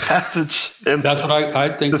rite of passage, and that's what I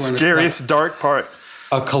think. The scariest dark part.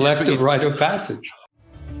 A collective rite of passage.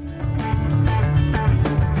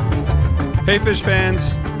 Hey, Fish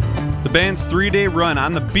fans. The band's 3-day run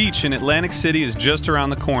on the beach in Atlantic City is just around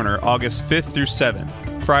the corner, August 5th through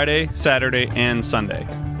 7th, Friday, Saturday, and Sunday.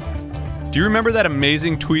 Do you remember that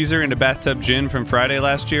amazing tweezer into bathtub gin from Friday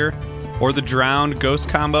last year? Or the drowned ghost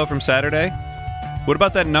combo from Saturday? What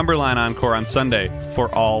about that Numberline encore on Sunday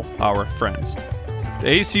for all our friends? The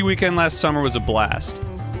AC weekend last summer was a blast.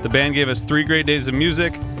 The band gave us 3 great days of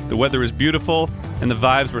music, the weather was beautiful, and the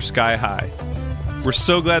vibes were sky high. We're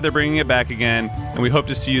so glad they're bringing it back again, and we hope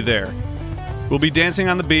to see you there. We'll be dancing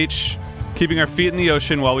on the beach, keeping our feet in the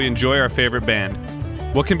ocean while we enjoy our favorite band.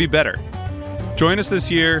 What can be better? Join us this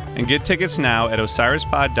year and get tickets now at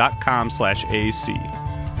osirispod.com/AC.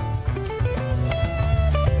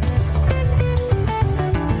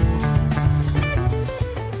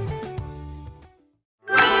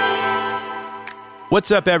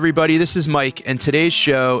 What's up, everybody? This is Mike, and today's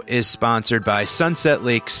show is sponsored by Sunset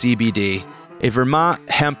Lake CBD, a Vermont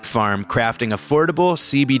hemp farm crafting affordable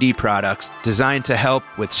CBD products designed to help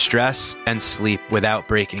with stress and sleep without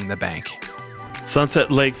breaking the bank.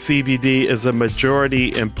 Sunset Lake CBD is a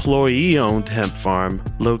majority employee-owned hemp farm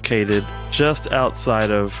located just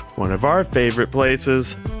outside of one of our favorite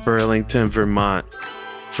places, Burlington, Vermont.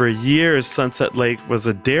 For years, Sunset Lake was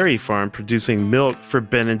a dairy farm producing milk for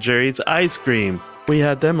Ben & Jerry's ice cream. We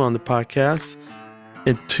had them on the podcast.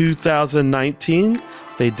 In 2019,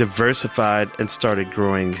 they diversified and started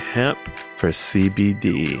growing hemp for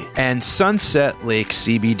CBD. And Sunset Lake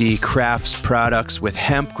CBD crafts products with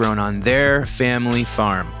hemp grown on their family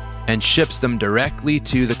farm and ships them directly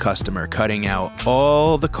to the customer, cutting out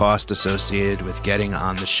all the cost associated with getting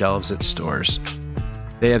on the shelves at stores.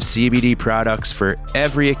 They have CBD products for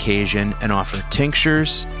every occasion and offer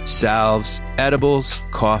tinctures, salves, edibles,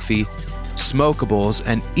 coffee, smokables,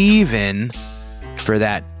 and even for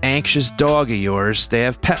that anxious dog of yours, they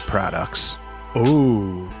have pet products.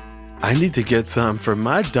 Ooh, I need to get some for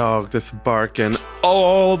my dog that's barking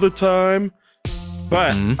all the time.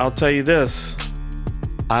 But I'll tell you this,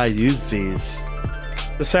 I use these.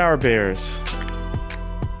 The Sour Bears.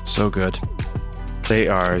 So good. They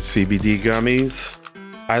are CBD gummies.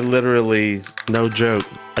 I literally, no joke,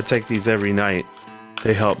 I take these every night.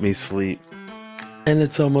 They help me sleep. And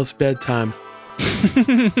it's almost bedtime.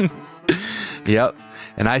 Yep.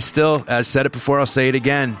 And I still, as said it before, I'll say it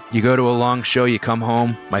again. You go to a long show, you come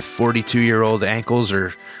home, my 42-year-old ankles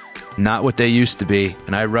are not what they used to be.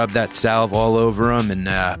 And I rub that salve all over them and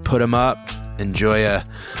put them up, enjoy a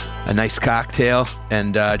nice cocktail,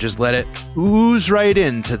 and just let it ooze right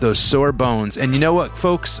into those sore bones. And you know what,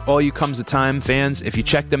 folks? All you Comes a Time fans, if you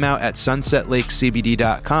check them out at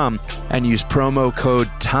sunsetlakecbd.com and use promo code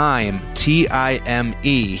TIME,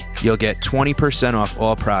 T-I-M-E, you'll get 20% off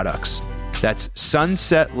all products. That's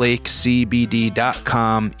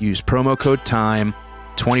sunsetlakecbd.com. Use promo code TIME,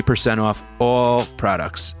 20% off all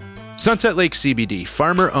products. Sunset Lake CBD,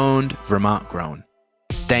 farmer-owned, Vermont-grown.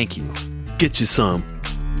 Thank you. Get you some.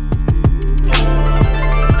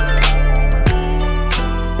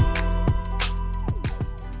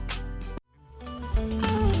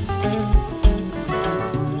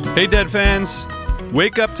 Hey, Dead fans.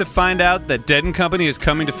 Wake up to find out that Dead & Company is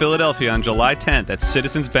coming to Philadelphia on July 10th at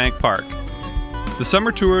Citizens Bank Park. The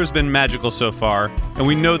summer tour has been magical so far, and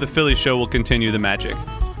we know the Philly show will continue the magic.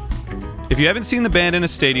 If you haven't seen the band in a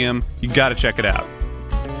stadium, you gotta check it out.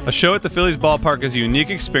 A show at the Phillies ballpark is a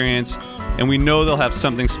unique experience, and we know they'll have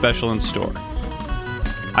something special in store.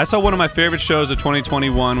 I saw one of my favorite shows of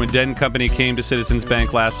 2021 when Dead & Company came to Citizens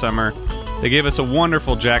Bank last summer. They gave us a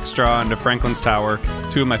wonderful Jack Straw into Franklin's Tower,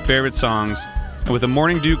 two of my favorite songs, and with a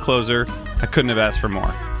Morning Dew closer, I couldn't have asked for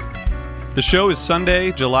more. The show is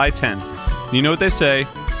Sunday, July 10th. And you know what they say,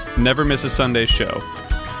 never miss a Sunday show.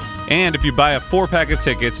 And if you buy a 4-pack of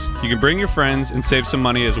tickets, you can bring your friends and save some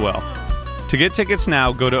money as well. To get tickets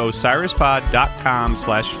now, go to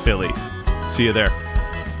osirispod.com/Philly. See you there.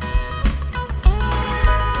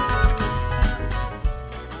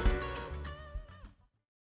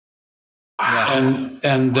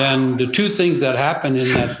 And then the two things that happen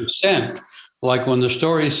in that descent, like when the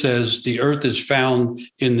story says the earth is found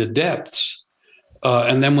in the depths,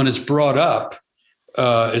 and then when it's brought up,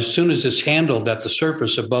 as soon as it's handled at the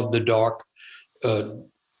surface above the dark,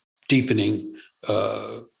 deepening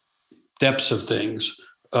depths of things,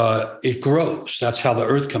 it grows. That's how the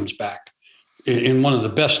earth comes back. In one of the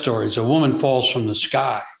best stories, a woman falls from the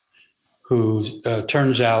sky who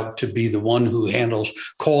turns out to be the one who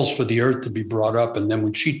calls for the earth to be brought up. And then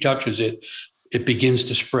when she touches it, it begins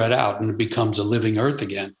to spread out and it becomes a living earth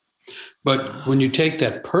again. But when you take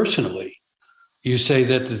that personally, you say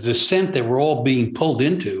that the descent that we're all being pulled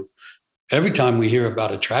into, every time we hear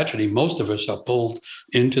about a tragedy, most of us are pulled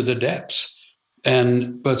into the depths.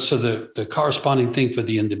 So the corresponding thing for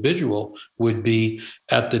the individual would be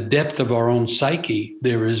at the depth of our own psyche,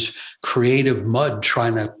 there is creative mud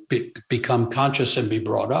trying to become conscious and be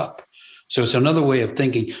brought up. So it's another way of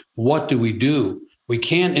thinking, what do? We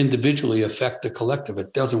can't individually affect the collective.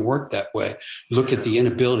 It doesn't work that way. Look at the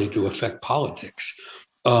inability to affect politics.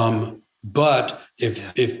 But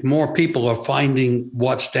if more people are finding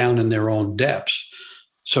what's down in their own depths,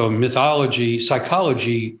 so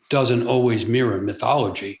psychology doesn't always mirror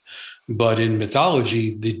mythology. But in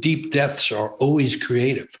mythology, the deep depths are always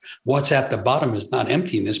creative. What's at the bottom is not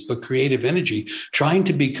emptiness, but creative energy trying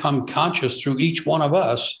to become conscious through each one of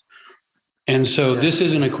us. And so this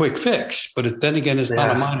isn't a quick fix, but then again, it's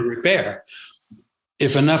not a minor repair.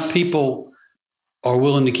 If enough people are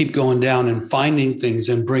willing to keep going down and finding things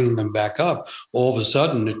and bringing them back up, all of a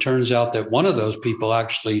sudden it turns out that one of those people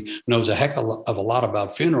actually knows a heck of a lot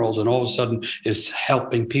about funerals, and all of a sudden is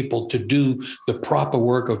helping people to do the proper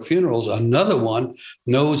work of funerals. Another one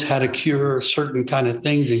knows how to cure certain kind of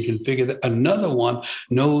things and can figure that. Another one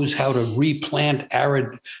knows how to replant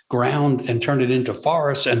arid ground and turn it into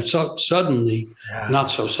forests. And so suddenly,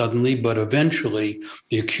 not so suddenly, but eventually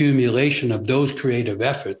the accumulation of those creative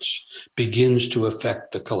efforts begins to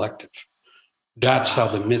affect the collective. That's how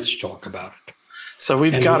the myths talk about it. So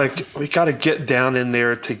we got to get down in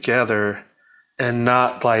there together, and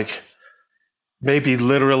not like maybe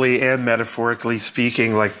literally and metaphorically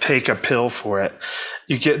speaking, like take a pill for it.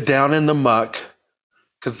 You get down in the muck,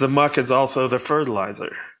 because the muck is also the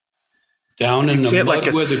fertilizer. Down in the muck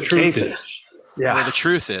where the truth is. Yeah, where the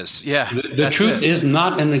truth is. Yeah, the truth is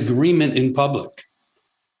not an agreement in public.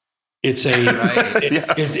 It's it's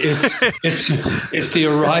the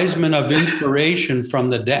arisement of inspiration from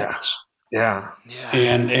the depths. Yeah.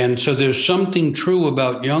 And so there's something true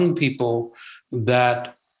about young people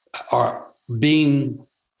that are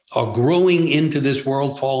growing into this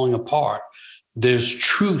world falling apart. There's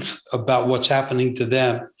truth about what's happening to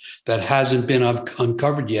them that hasn't been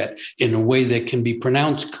uncovered yet in a way that can be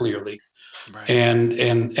pronounced clearly. Right. And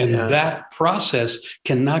that process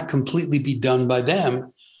cannot completely be done by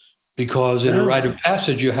them. Because in a rite of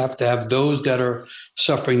passage, you have to have those that are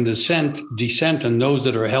suffering descent, and those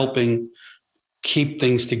that are helping keep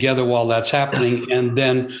things together while that's happening. Yes. And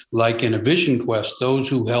then, like in a vision quest, those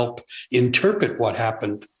who help interpret what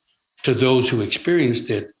happened to those who experienced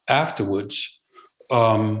it afterwards.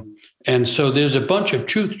 And so there's a bunch of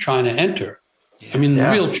truth trying to enter. I mean,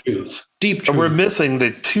 real truth, deep truth. And we're missing the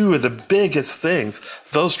two of the biggest things,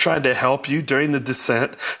 those trying to help you during the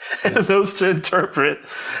descent and those to interpret.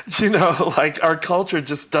 Like our culture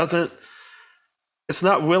just doesn't, it's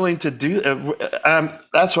not willing to do it.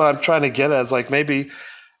 That's what I'm trying to get at, is like maybe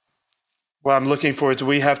what I'm looking for is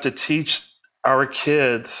we have to teach our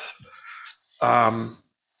kids to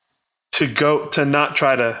not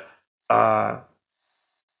try to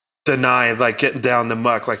deny, like getting down the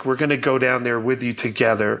muck. Like, we're going to go down there with you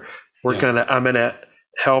together. I'm going to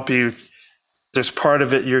help you. There's part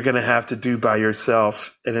of it you're going to have to do by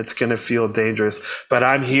yourself, and it's going to feel dangerous, but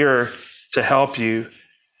I'm here to help you,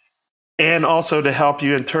 and also to help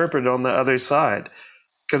you interpret on the other side.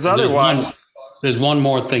 Because otherwise there's one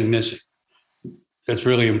more thing missing that's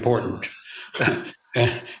really important.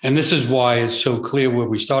 And this is why it's so clear where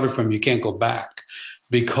we started from. You can't go back.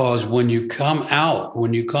 Because when you come out,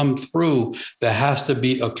 when you come through, there has to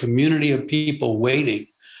be a community of people waiting,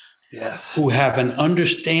 who have an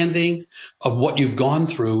understanding of what you've gone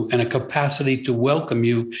through and a capacity to welcome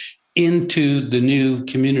you into the new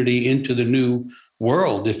community, into the new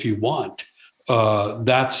world, if you want.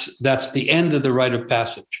 That's the end of the rite of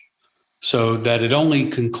passage, so that it only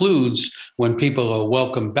concludes when people are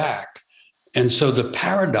welcomed back. And so the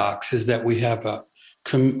paradox is that we have a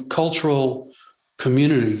cultural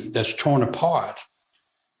community that's torn apart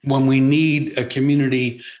when we need a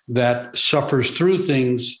community that suffers through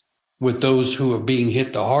things with those who are being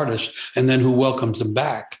hit the hardest, and then who welcomes them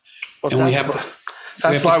back. Well, and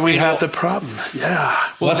that's why we have the problem. Yeah.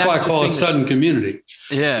 Well, that's why I call it sudden community.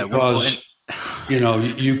 Yeah. Because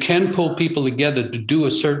you can pull people together to do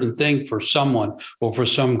a certain thing for someone or for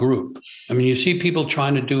some group. I mean, you see people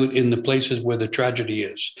trying to do it in the places where the tragedy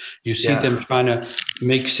is. You see them trying to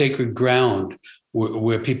make sacred ground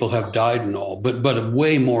where people have died and all, but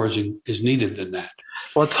way more is needed than that.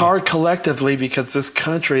 Well, it's hard collectively because this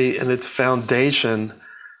country and its foundation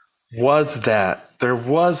was that. There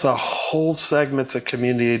was a whole segment of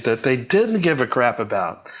community that they didn't give a crap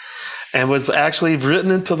about, and was actually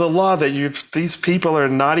written into the law that these people are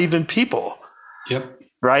not even people. Yep.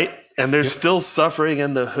 Right? And they're still suffering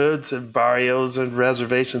in the hoods and barrios and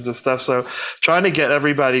reservations and stuff. So trying to get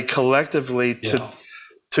everybody collectively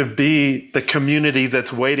to be the community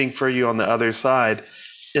that's waiting for you on the other side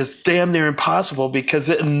is damn near impossible, because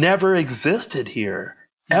it never existed here,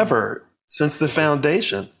 ever, since the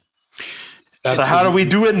foundation. So how do we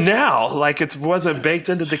do it now? Like it wasn't baked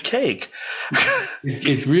into the cake.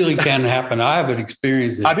 It really can happen. I haven't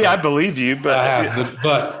experienced it. I mean, I believe you, but I have.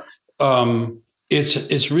 But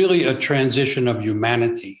it's really a transition of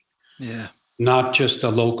humanity. Yeah. Not just a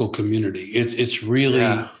local community. It's really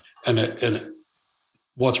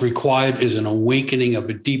What's required is an awakening of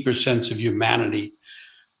a deeper sense of humanity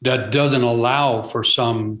that doesn't allow for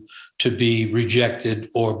some to be rejected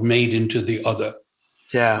or made into the other.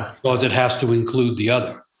 Yeah. Because it has to include the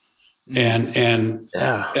other. And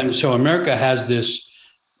so America has this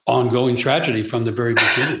ongoing tragedy from the very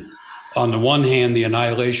beginning. On the one hand, the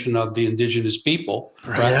annihilation of the indigenous people,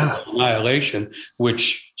 annihilation,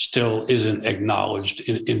 which still isn't acknowledged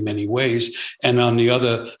in many ways. And on the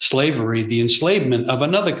other, slavery, the enslavement of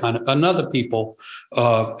another people,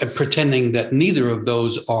 pretending that neither of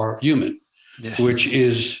those are human, which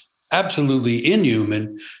is absolutely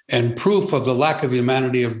inhuman and proof of the lack of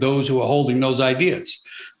humanity of those who are holding those ideas.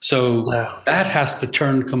 So that has to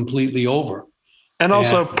turn completely over. And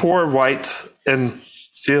also poor whites and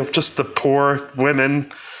just the poor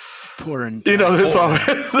women. Poor and there's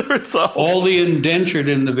all the indentured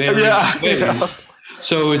in the various ways.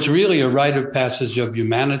 So it's really a rite of passage of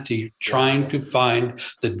humanity, trying to find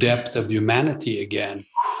the depth of humanity again,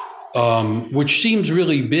 which seems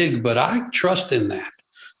really big, but I trust in that.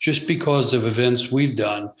 Just because of events we've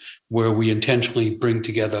done where we intentionally bring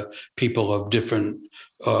together people of different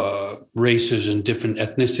races and different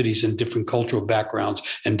ethnicities and different cultural backgrounds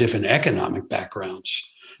and different economic backgrounds,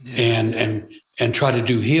 and try to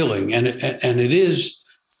do healing. And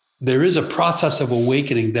there is a process of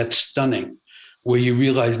awakening that's stunning, where you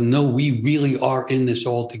realize, no, we really are in this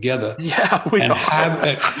all together. Yeah, we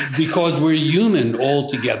are. Because we're human all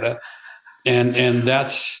together, and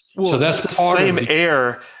that's. Well, so that's the same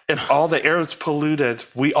air. If all the air is polluted,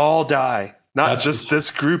 we all die. Not just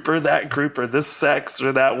this group or that group or this sex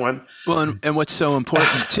or that one. Well, and what's so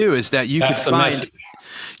important too is that you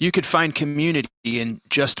could find community in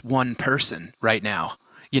just one person right now.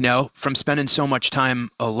 From spending so much time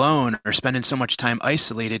alone or spending so much time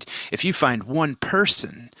isolated, if you find one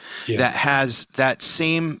person that has that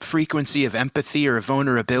same frequency of empathy or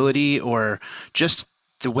vulnerability or just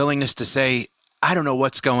the willingness to say, I don't know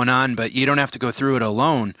what's going on, but you don't have to go through it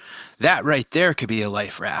alone. That right there could be a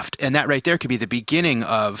life raft. And that right there could be the beginning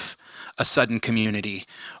of a sudden community.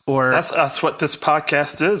 Or that's what this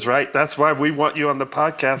podcast is, right? That's why we want you on the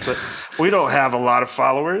podcast. We don't have a lot of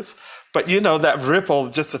followers, but that ripple,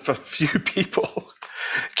 just if a few people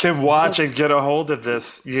can watch and get a hold of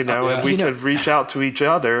this, and we could reach out to each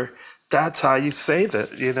other. That's how you save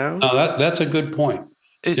it, No, that's a good point.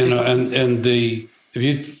 If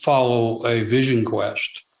you follow a vision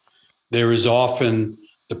quest, there is often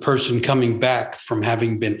the person coming back from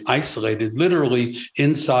having been isolated, literally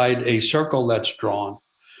inside a circle that's drawn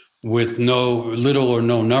with little or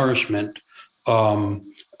no nourishment,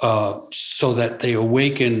 so that they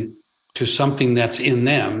awaken to something that's in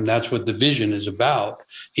them. That's what the vision is about,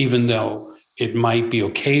 even though it might be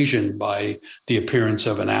occasioned by the appearance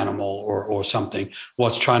of an animal or something.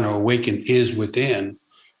 What's trying to awaken is within.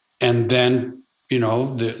 And then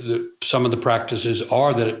some of the practices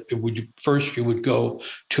are that you would go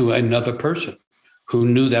to another person who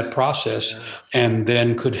knew that process and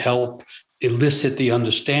then could help elicit the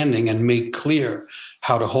understanding and make clear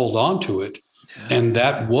how to hold on to it. Yeah. And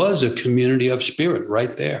that was a community of spirit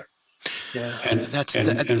right there. Yeah.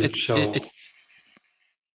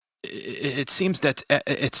 It seems that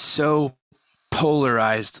it's so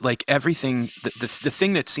polarized, like everything, the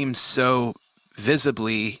thing that seems so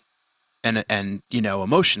visibly and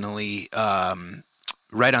emotionally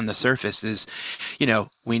right on the surface is,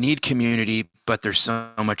 we need community, but there's so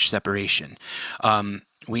much separation.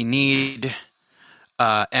 We need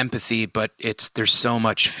empathy, but there's so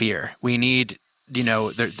much fear. We need,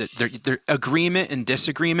 their agreement and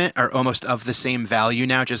disagreement are almost of the same value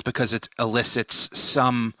now, just because it elicits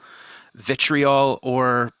some vitriol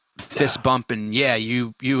or fist bump, and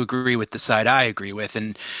you agree with the side I agree with,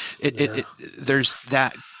 and there's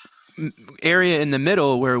that area in the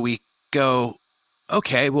middle where we go,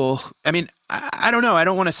 okay, well, I don't know. I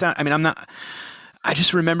don't want to sound, I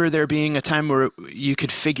just remember there being a time where you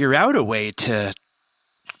could figure out a way to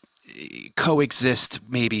coexist,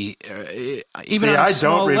 maybe even on a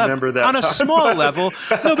small level. On a small level,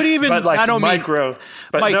 no, but even but like I don't micro. mean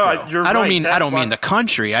but micro. No, you're I don't right. mean I don't mean the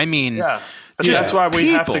country. I mean, that's why we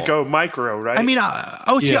have to go micro, right?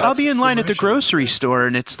 I'll be in line at the grocery store,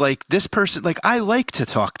 and it's like this person. Like, I like to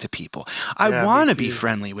talk to people. I want to be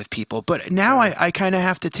friendly with people, but now I kind of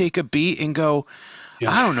have to take a beat and go.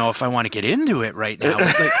 I don't know if I want to get into it right now.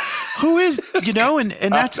 Like, who is and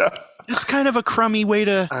that's. It's kind of a crummy way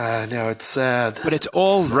to. I know, it's sad, but it's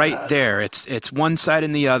all right there. It's one side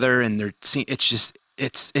and the other, and it's just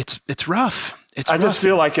it's rough. I just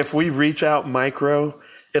feel like if we reach out micro,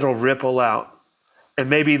 it'll ripple out, and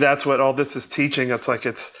maybe that's what all this is teaching. It's like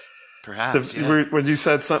it's Perhaps. When you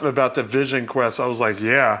said something about the vision quest, I was like,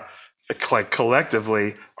 yeah, like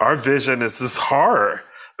collectively, our vision is this horror.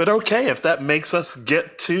 But okay, if that makes us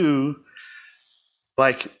get to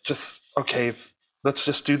like just, okay, let's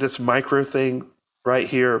just do this micro thing right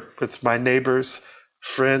here with my neighbors,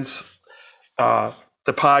 friends, the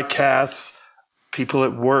podcasts, people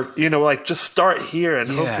at work, like just start here and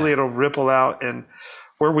hopefully it'll ripple out and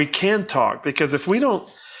where we can talk. Because if we don't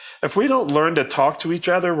learn to talk to each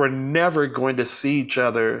other, we're never going to see each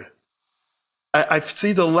other. I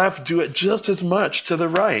see the left do it just as much to the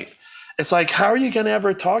right. It's like, how are you going to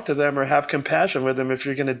ever talk to them or have compassion with them if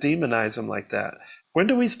you're going to demonize them like that? When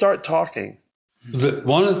do we start talking?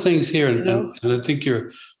 One of the things here, and I think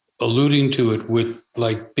you're alluding to it with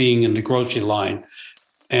like being in the grocery line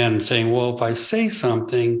and saying, well, if I say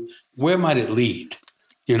something, where might it lead?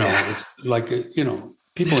 It's like,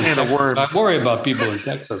 people in Texas, I worry about people in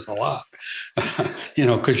Texas a lot,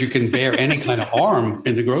 because you can bear any kind of arm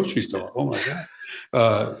in the grocery store. Oh my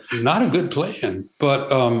God. Not a good plan. But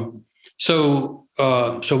so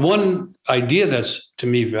one idea that's to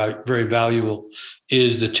me very valuable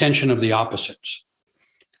is the tension of the opposites.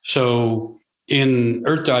 So in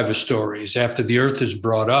Earth Diver stories, after the Earth is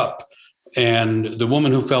brought up, and the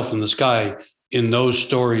woman who fell from the sky in those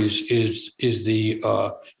stories is the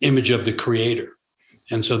image of the creator.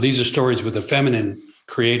 And so these are stories with a feminine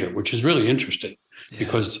creator, which is really interesting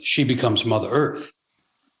because she becomes Mother Earth.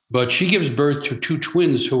 But she gives birth to two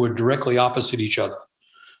twins who are directly opposite each other.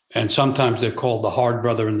 And sometimes they're called the hard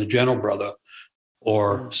brother and the gentle brother,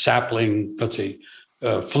 or sapling,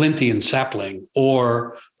 flinty and sapling,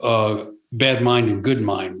 or bad mind and good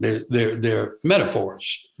mind. They're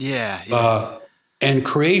metaphors. And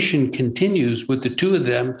creation continues with the two of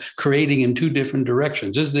them creating in two different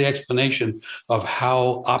directions. This is the explanation of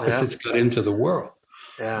how opposites got into the world.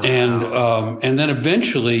 And then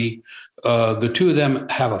eventually the two of them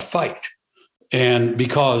have a fight, and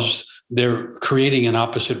because they're creating in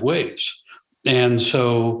opposite ways. And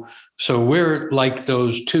so we're like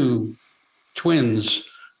those two twins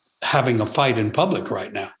having a fight in public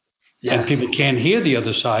right now. And people can't hear the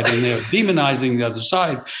other side, and they're demonizing the other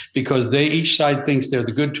side because each side thinks they're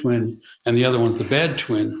the good twin and the other one's the bad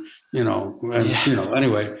twin,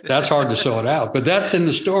 anyway, that's hard to sort out, but that's in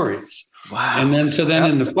the stories. Wow. And then,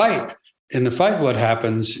 in the fight, what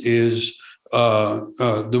happens is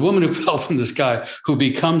the woman who fell from the sky, who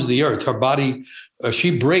becomes the earth, her body,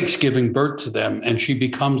 she breaks giving birth to them and she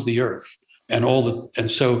becomes the earth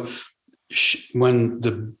when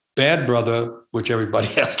the bad brother, which everybody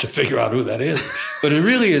has to figure out who that is, but it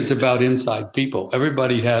really is about inside people.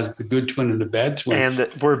 Everybody has the good twin and the bad twin. And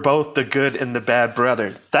we're both the good and the bad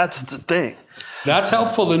brother. That's the thing. That's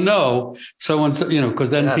helpful to know. So, because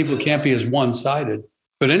then people can't be as one-sided.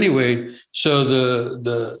 But anyway, so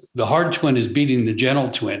the hard twin is beating the gentle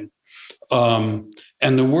twin. And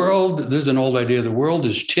the world, this is an old idea, the world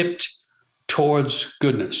is tipped towards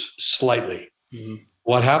goodness slightly. Mm-hmm.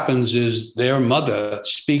 What happens is their mother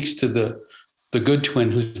speaks to the good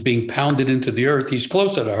twin who's being pounded into the earth. He's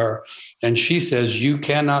closer to her. And she says, you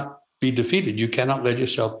cannot be defeated. You cannot let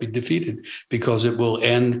yourself be defeated because it will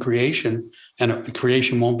end creation and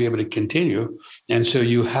creation won't be able to continue. And so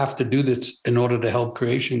you have to do this in order to help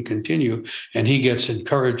creation continue. And he gets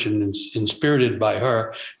encouraged and inspirited by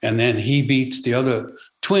her. And then he beats the other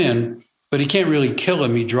twin, but he can't really kill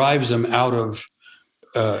him. He drives him out of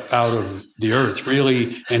the earth,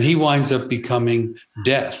 really, and he winds up becoming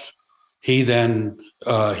death. He then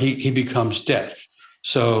he becomes death.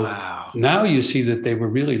 So now you see that they were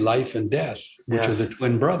really life and death, which are the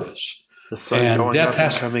twin brothers. The sun going up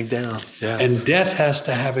and coming down. Yeah. And death has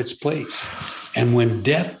to have its place. And when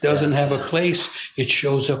death doesn't have a place, it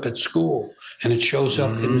shows up at school and it shows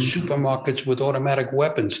up in supermarkets with automatic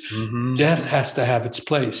weapons. Mm-hmm. Death has to have its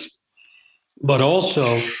place. But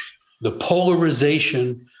also, the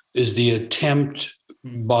polarization is the attempt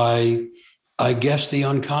by, I guess, the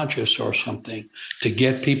unconscious or something to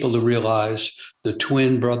get people to realize the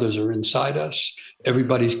twin brothers are inside us.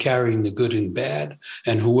 Everybody's carrying the good and bad.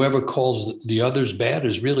 And whoever calls the others bad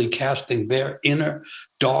is really casting their inner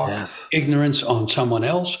dark ignorance on someone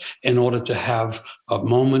else in order to have a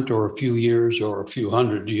moment or a few years or a few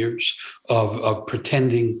hundred years of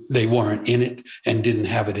pretending they weren't in it and didn't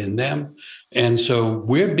have it in them. And so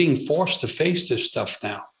we're being forced to face this stuff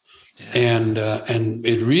now. And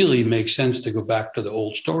it really makes sense to go back to the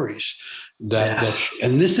old stories.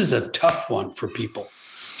 And this is a tough one for people.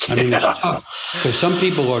 I mean, it's tough because some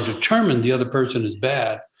people are determined the other person is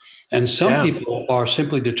bad. And some people are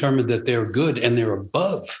simply determined that they're good and they're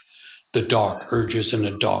above the dark urges and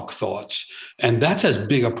the dark thoughts. And that's as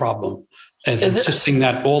big a problem as insisting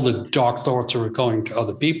that all the dark thoughts are going to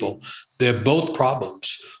other people. They're both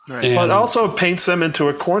problems. Right. But also paints them into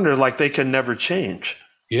a corner like they can never change.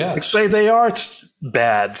 Yeah. Like say they are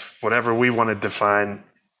bad, whatever we want to define.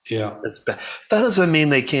 Yeah. As bad. That doesn't mean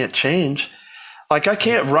they can't change. Like I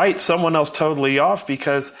can't write someone else totally off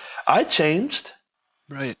because I changed.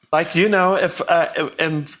 Right. Like, if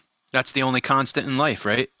and that's the only constant in life,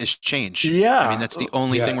 right? Is change. Yeah. I mean, that's the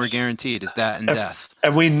only thing we're guaranteed is that and death.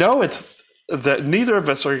 And we know it's that neither of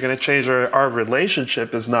us are going to change, or our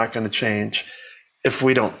relationship is not going to change if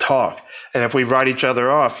we don't talk. And if we write each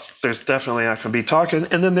other off, there's definitely not going to be talking.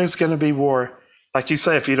 And then there's going to be war. Like you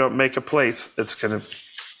say, if you don't make a place, it's going to.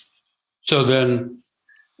 So then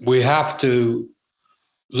we have to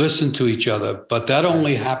listen to each other, but that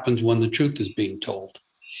only happens when the truth is being told.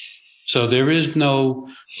 So there is no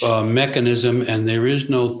mechanism and there is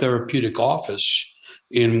no therapeutic office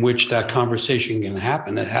in which that conversation can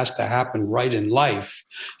happen. It has to happen right in life,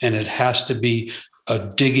 and it has to be a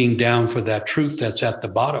digging down for that truth that's at the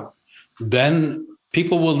bottom. Then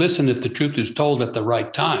people will listen if the truth is told at the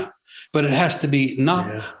right time. But it has to be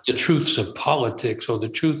not the truths of politics or the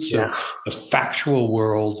truths of the factual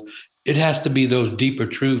world. It has to be those deeper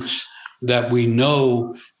truths that we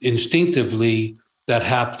know instinctively that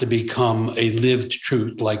have to become a lived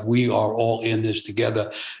truth, like we are all in this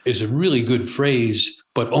together, is a really good phrase,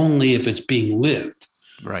 but only if it's being lived.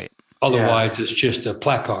 Right. Otherwise, it's just a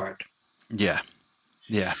placard. Yeah.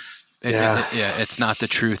 Yeah. It's not the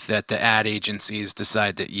truth that the ad agencies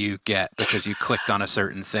decide that you get because you clicked on a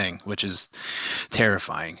certain thing, which is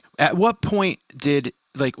terrifying. At what point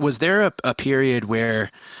was there a period where,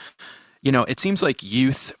 it seems like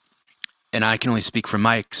youth, and I can only speak from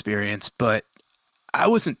my experience, but I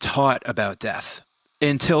wasn't taught about death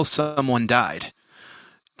until someone died.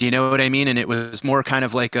 Do you know what I mean? And it was more kind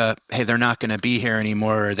of like hey, they're not going to be here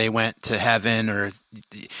anymore, or they went to heaven, or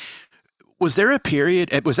was there a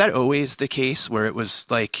period, was that always the case where it was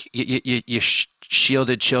like you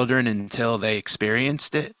shielded children until they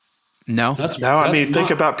experienced it? No? Think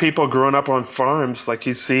about people growing up on farms. Like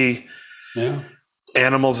you see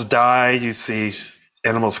animals die, you see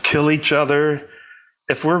animals kill each other.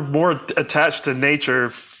 If we're more attached to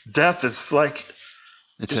nature, death is like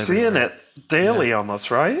you're seeing it daily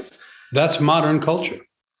almost, right? That's modern culture.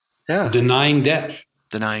 Yeah. Denying death.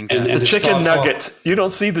 And the chicken nuggets. You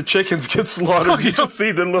don't see the chickens get slaughtered. You just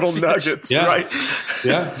see the little nuggets, right?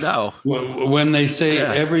 Yeah. No. When they say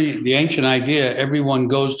the ancient idea, everyone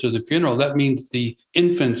goes to the funeral, that means the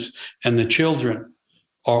infants and the children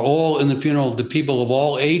are all in the funeral. The people of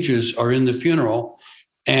all ages are in the funeral,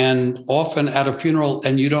 and often at a funeral,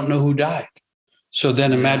 and you don't know who died. So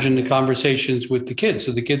then imagine the conversations with the kids.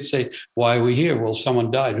 So the kids say, why are we here? Well,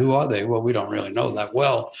 someone died. Who are they? Well, we don't really know that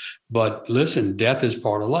well. But listen, death is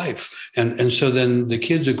part of life. And so then the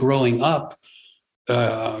kids are growing up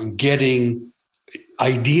getting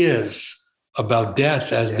ideas about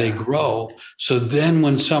death as they grow. So then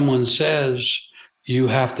when someone says you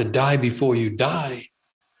have to die before you die,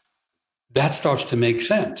 that starts to make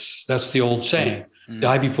sense. That's the old saying.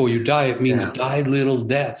 Die before you die. It means die little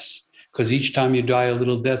deaths. Because each time you die a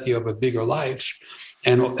little death, you have a bigger life.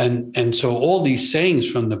 And so all these sayings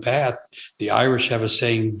from the past, the Irish have a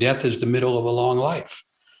saying, death is the middle of a long life,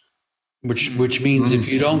 which means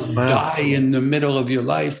if you don't die in the middle of your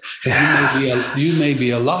life, you may be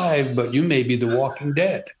alive, but you may be the walking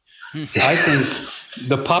dead. I think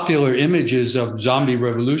the popular images of zombie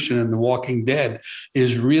revolution and the walking dead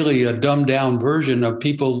is really a dumbed down version of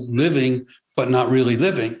people living but not really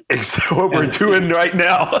living. Is what we're doing right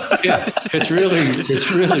now. It's really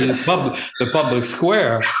the public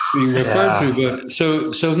square being referred to. But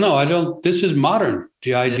so no, I don't. This is modern.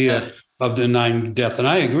 The idea of denying death, and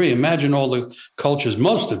I agree. Imagine all the cultures,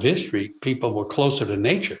 most of history, people were closer to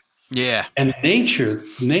nature. Yeah, and nature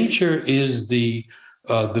is the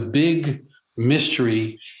big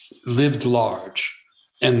mystery lived large,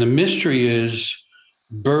 and the mystery is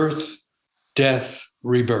birth, death,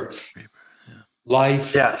 rebirth.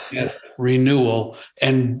 Life, death, renewal,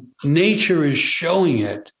 and nature is showing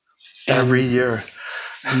it every year.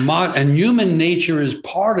 And human nature is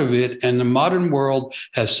part of it, and the modern world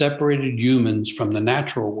has separated humans from the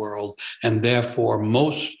natural world, and therefore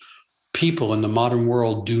most people in the modern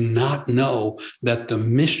world do not know that the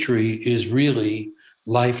mystery is really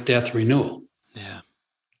life, death, renewal. Yeah,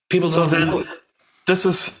 people don't know. This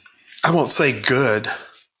is, I won't say good,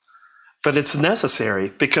 but it's necessary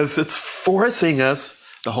because it's forcing us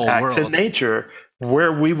the whole back world to nature,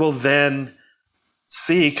 where we will then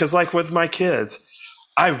see. Because like with my kids,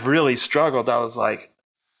 I really struggled. I was like,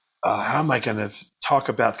 how am I going to talk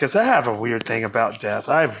about, because I have a weird thing about death.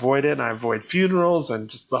 I avoid it, and I avoid funerals and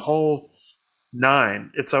just the whole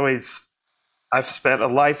nine. It's always, I've spent a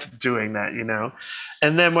life doing that,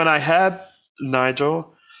 And then when I had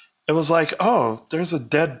Nigel, it was like, oh, there's a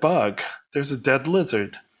dead bug. There's a dead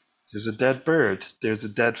lizard. There's a dead bird. There's a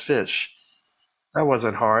dead fish. That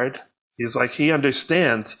wasn't hard. He's like, he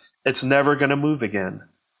understands it's never going to move again.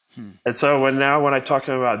 And so when I talk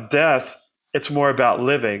about death, it's more about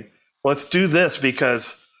living. Let's do this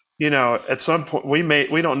because, at some point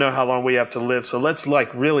we don't know how long we have to live. So let's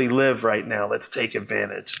really live right now. Let's take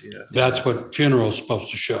advantage. That's what funeral is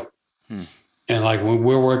supposed to show. And when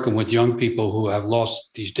we're working with young people who have lost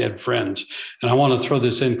these dead friends, and I want to throw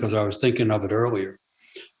this in because I was thinking of it earlier,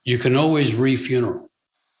 you can always re-funeral.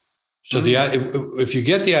 So if you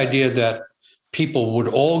get the idea that people would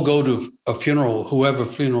all go to a funeral, whoever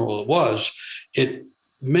funeral it was, it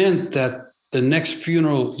meant that the next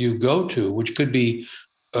funeral you go to, which could be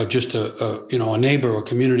just a neighbor or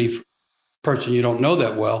community person you don't know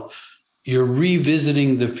that well, you're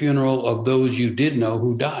revisiting the funeral of those you did know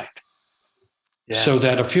who died. Yes. So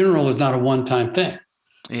that a funeral is not a one-time thing.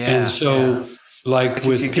 Yeah. And so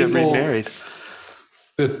with people, get remarried.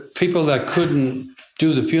 With people that couldn't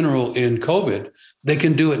do the funeral in COVID, they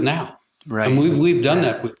can do it now. Right. And we've done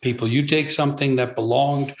that with people. You take something that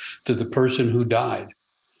belonged to the person who died,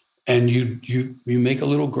 and you make a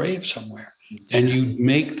little grave somewhere, and you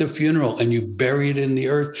make the funeral, and you bury it in the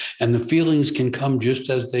earth, and the feelings can come just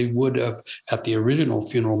as they would have at the original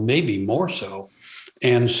funeral, maybe more so.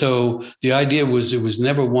 And so the idea was it was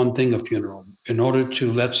never one thing, a funeral. In order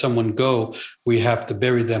to let someone go, we have to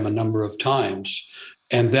bury them a number of times.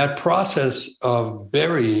 And that process of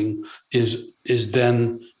burying is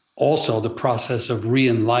then also the process of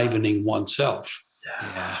re-enlivening oneself.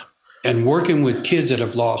 Yeah. And working with kids that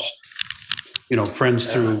have lost,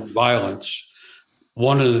 friends through violence,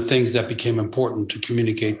 one of the things that became important to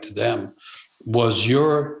communicate to them was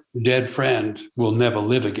your dead friend will never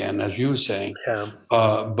live again, as you were saying. Yeah.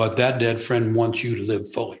 But that dead friend wants you to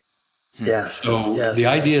live fully. Yes. So the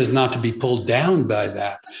idea is not to be pulled down by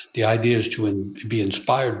that. The idea is to be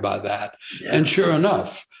inspired by that. Yes. And sure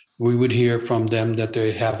enough, we would hear from them that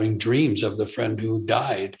they're having dreams of the friend who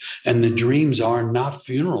died. And the dreams are not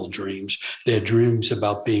funeral dreams. They're dreams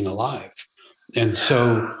about being alive. And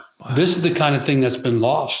so this is the kind of thing that's been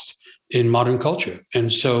lost in modern culture.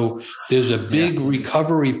 And so there's a big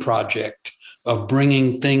recovery project of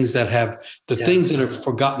bringing things that have things that are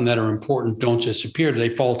forgotten that are important don't disappear. They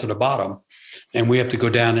fall to the bottom, and we have to go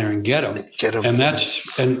down there and get them. And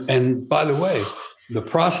that's, and by the way, the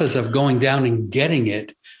process of going down and getting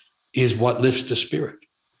it is what lifts the spirit.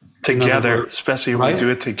 Together, words, especially when we do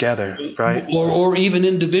it together, right? Or even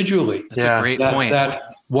individually. That's a great point. That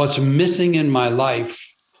what's missing in my life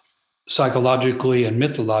psychologically and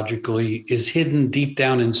mythologically is hidden deep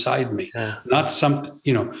down inside me. Not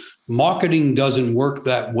something, marketing doesn't work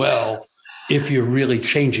that well if you're really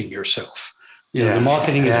changing yourself. The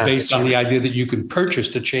marketing is based on the idea that you can purchase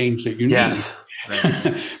the change that you need.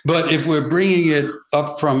 Right. But if we're bringing it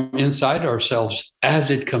up from inside ourselves as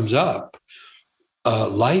it comes up,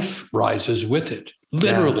 life rises with it.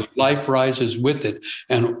 Literally, life rises with it.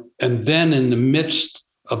 And then in the midst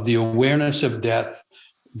of the awareness of death,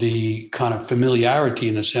 the kind of familiarity,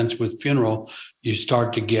 in a sense, with funeral, you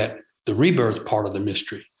start to get the rebirth part of the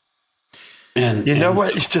mystery. And you know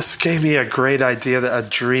what? You just gave me a great idea, that a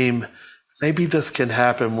dream. Maybe this can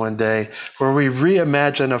happen one day, where we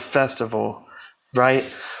reimagine a festival, right?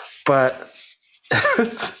 But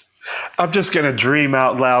I'm just going to dream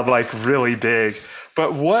out loud, really big.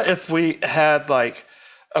 But what if we had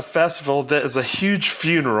a festival that is a huge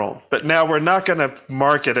funeral, but now we're not going to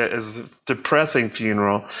market it as a depressing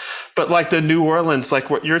funeral, but the New Orleans,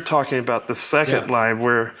 what you're talking about, the second line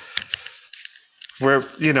where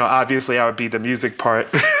obviously I would be the music part,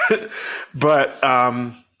 but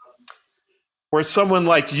where someone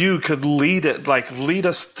like you could lead it, lead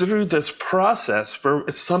us through this process where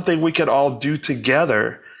it's something we could all do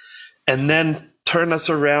together, and then turn us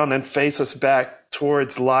around and face us back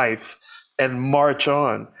towards life and march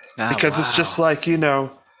on. Because it's just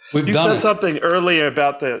you said something earlier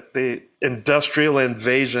about the industrial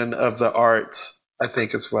invasion of the arts, I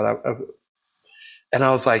think is what and I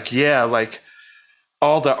was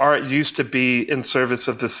all the art used to be in service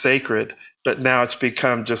of the sacred, but now it's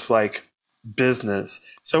become just business.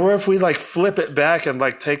 So what if we flip it back and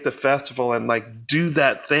take the festival and do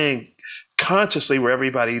that thing consciously, where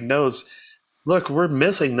everybody knows, look, we're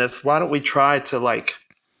missing this. Why don't we try to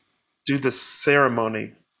do the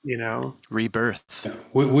ceremony, rebirth.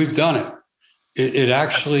 We've done it. It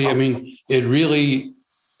actually, it really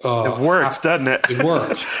it works, doesn't it? It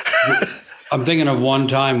works. I'm thinking of one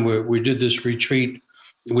time where we did this retreat.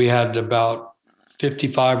 We had about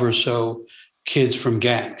 55 or so kids from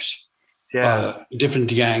gangs, different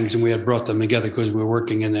gangs, and we had brought them together because we were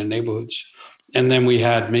working in their neighborhoods. And then we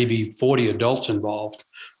had maybe 40 adults involved.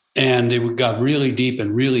 And it got really deep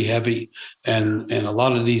and really heavy. And a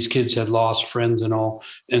lot of these kids had lost friends and all.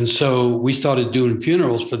 And so we started doing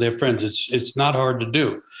funerals for their friends. It's not hard to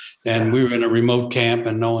do. And we were in a remote camp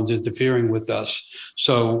and no one's interfering with us.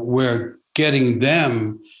 So we're getting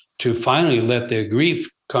them to finally let their grief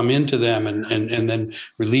come into them and then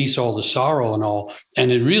release all the sorrow and all.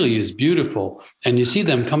 And it really is beautiful. And you see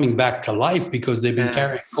them coming back to life because they've been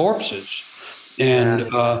carrying corpses. And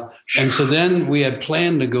so then we had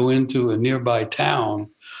planned to go into a nearby town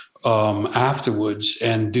afterwards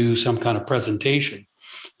and do some kind of presentation.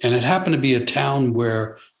 And it happened to be a town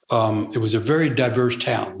where it was a very diverse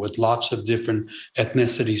town with lots of different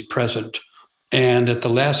ethnicities present. And at the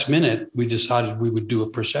last minute, we decided we would do a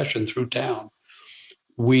procession through town.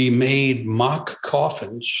 We made mock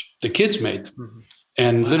coffins. The kids made them.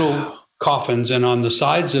 And little coffins, and on the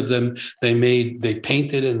sides of them, they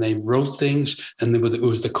painted and they wrote things, and it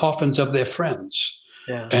was the coffins of their friends.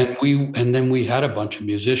 Yeah. And then we had a bunch of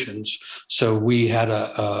musicians. So we had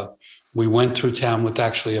we went through town with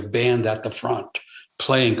actually a band at the front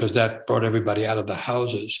playing, because that brought everybody out of the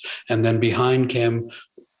houses. And then behind came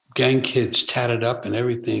gang kids tatted up and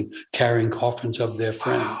everything, carrying coffins of their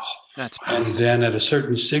friends. Wow. That's and then at a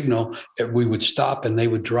certain signal, we would stop and they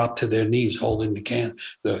would drop to their knees holding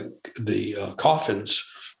the coffins.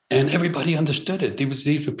 And everybody understood it.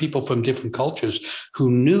 These were people from different cultures who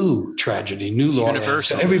knew tragedy, knew loss.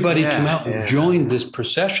 So everybody came out and joined this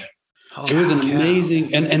procession. It was an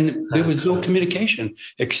amazing, and there was no communication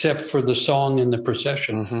except for the song and the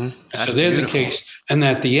procession. Mm-hmm. So there's a case. And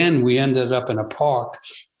at the end, we ended up in a park.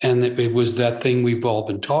 And it was that thing we've all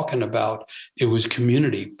been talking about. It was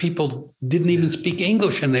community. People didn't even speak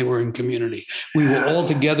English and they were in community. We were all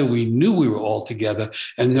together. We knew we were all together.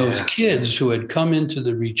 And those kids who had come into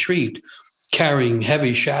the retreat carrying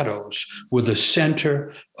heavy shadows were the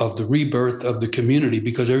center of the rebirth of the community,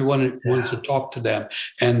 because everyone wanted to talk to them.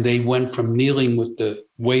 And they went from kneeling with the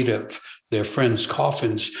weight of their friends'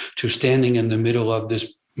 coffins to standing in the middle of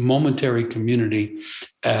this momentary community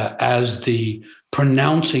as the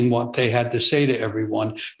pronouncing what they had to say to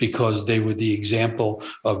everyone, because they were the example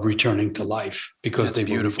of returning to life, because they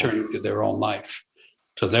were returning to their own life.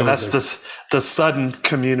 So that's the sudden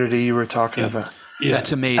community you were talking about. Yeah.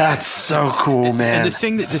 That's amazing. That's so cool, man.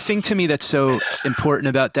 And the thing to me that's so important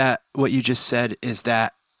about that, what you just said, is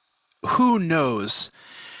that who knows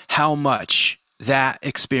how much that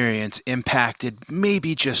experience impacted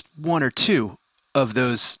maybe just one or two of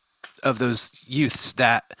those youths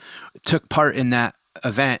that took part in that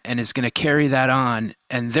event, and is going to carry that on,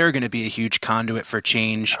 and they're going to be a huge conduit for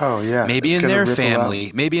change. Oh yeah. Maybe in their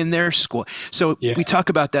family, maybe in their school. So we talk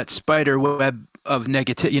about that spider web of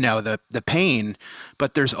negative, the pain,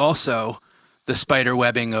 but there's also the spider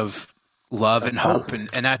webbing of love and hope,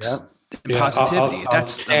 and that's positivity.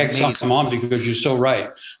 That's amazing. Come on, because you're so right.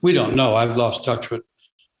 We don't know. I've lost touch with,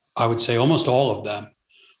 I would say, almost all of them.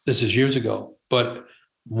 This is years ago, but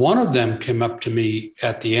one of them came up to me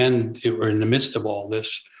at the end, or in the midst of all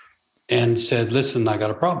this, and said, "Listen, I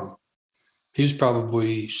got a problem." He was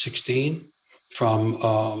probably 16, from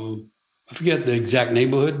I forget the exact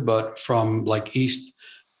neighborhood, but from like East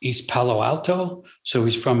Palo Alto. So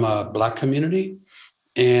he's from a Black community,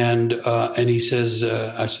 and he says,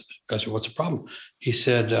 I said, "What's the problem?" He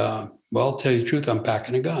said, "Well, I'll tell you the truth, I'm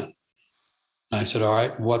packing a gun." And I said, "All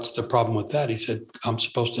right, what's the problem with that?" He said, "I'm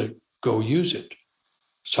supposed to go use it.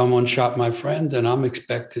 Someone shot my friend, and I'm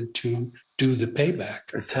expected to do the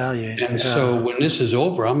payback." Italian. And so when this is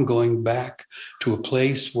over, I'm going back to a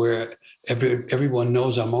place where everyone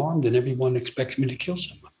knows I'm armed and everyone expects me to kill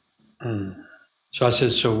someone. Mm. So I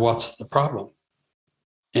said, "So what's the problem?"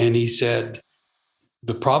 And he said,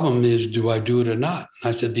 "The problem is, do I do it or not?" And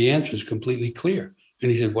I said, "The answer is completely clear."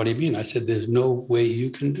 And he said, "What do you mean?" I said, "There's no way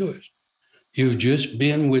you can do it. You've just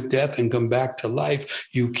been with death and come back to life.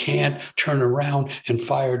 You can't turn around and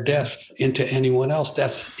fire death into anyone else.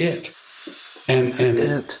 That's it." And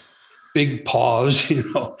big pause,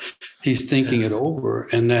 he's thinking it over.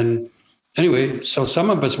 And then anyway, so some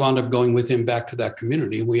of us wound up going with him back to that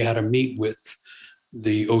community. We had to meet with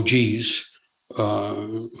the OGs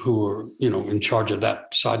who were, in charge of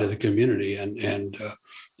that side of the community and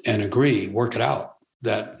agree, work it out,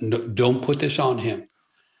 that don't put this on him.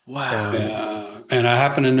 Wow. And I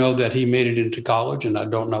happen to know that he made it into college, and I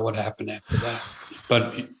don't know what happened after that.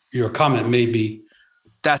 But your comment may be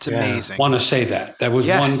That's amazing. Want to say that. That was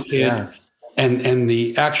one kid. Yeah. And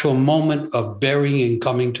the actual moment of burying and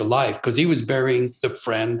coming to life, because he was burying the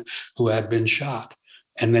friend who had been shot.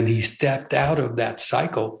 And then he stepped out of that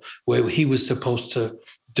cycle where he was supposed to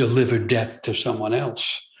deliver death to someone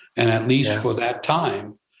else. And at least for that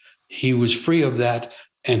time, he was free of that,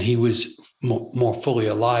 and he was more fully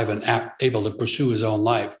alive and able to pursue his own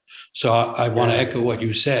life. So I want to echo what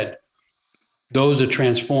you said. Those are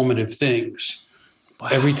transformative things. Wow.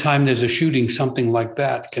 Every time there's a shooting, something like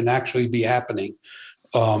that can actually be happening.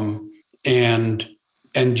 And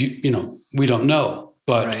you know, we don't know,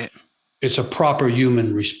 but it's a proper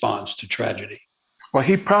human response to tragedy. Well,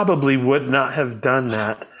 he probably would not have done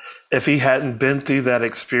that if he hadn't been through that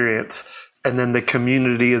experience. And then the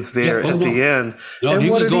community is there at the end. No, and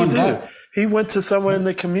what did he do? Back. He went to someone in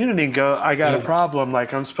the community and go, I got a problem.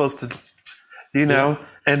 Like, I'm supposed to, you know,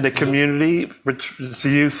 and the community, which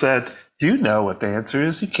you said, you know what the answer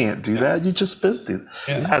is. You can't do that. You just been through.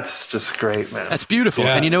 That's just great, man. That's beautiful.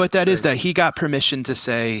 And you know what that is? That he got permission to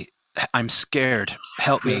say, I'm scared.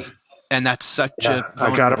 Help me. And that's such a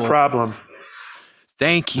vulnerable... I got a problem.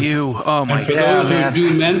 Thank you. Oh, my God. For those who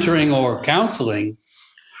do mentoring or counseling,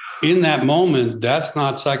 in that moment, that's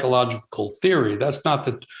not psychological theory. That's not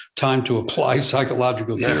the time to apply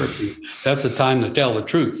psychological therapy. That's the time to tell the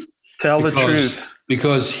truth. Tell the truth.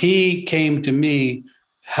 Because he came to me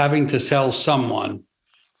having to sell someone,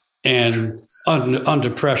 and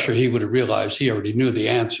under pressure, he would have realized he already knew the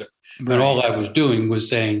answer. Right. And all I was doing was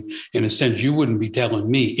saying, in a sense, you wouldn't be telling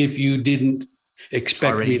me if you didn't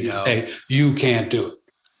expect me to say, you can't do it.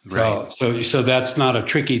 Right. So that's not a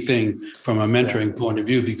tricky thing from a mentoring point of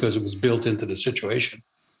view, because it was built into the situation.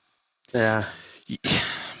 Yeah.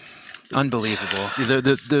 Unbelievable.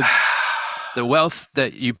 The wealth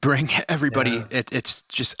that you bring everybody, it's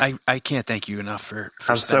just, I can't thank you enough for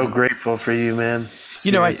I'm so grateful for you, man.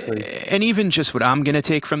 Seriously. You know, and even just what I'm going to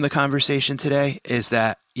take from the conversation today is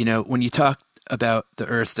that, you know, when you talk about the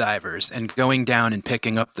earth divers and going down and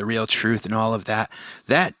picking up the real truth and all of that,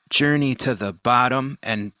 that journey to the bottom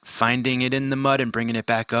and finding it in the mud and bringing it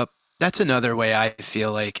back up, that's another way I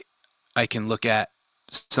feel like I can look at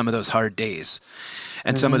some of those hard days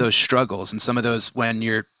and some of those struggles and some of those when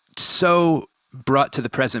you're so brought to the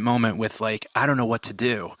present moment with like, I don't know what to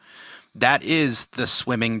do. That is the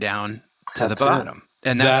swimming down to the bottom.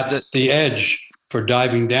 And that's the edge for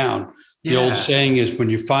diving down. The old saying is,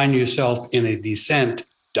 when you find yourself in a descent,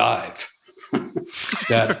 dive. I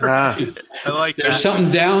like that. There's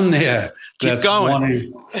something down there that's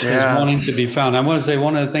wanting to be found. I want to say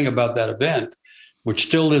one other thing about that event, which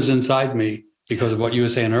still lives inside me because of what you were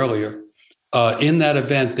saying earlier. In that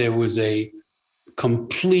event, there was a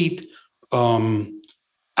complete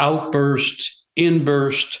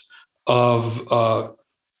inburst of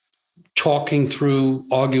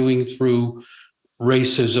arguing through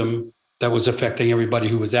racism that was affecting everybody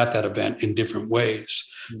who was at that event in different ways.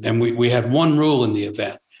 Mm-hmm. And we had one rule in the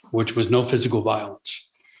event, which was no physical violence.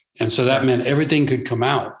 And so that meant everything could come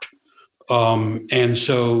out. And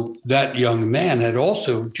so that young man had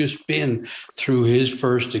also just been through his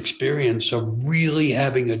first experience of really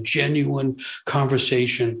having a genuine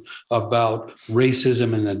conversation about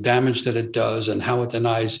racism and the damage that it does and how it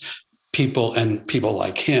denies people and people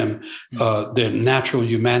like him, their natural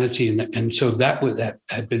humanity. And so that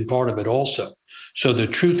had been part of it also. So the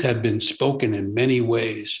truth had been spoken in many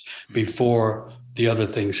ways before the other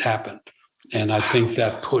things happened. And I think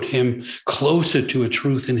that put him closer to a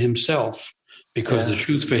truth in himself, because the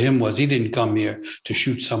truth for him was he didn't come here to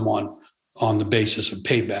shoot someone on the basis of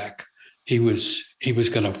payback. He was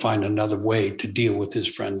going to find another way to deal with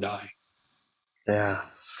his friend dying. Yeah.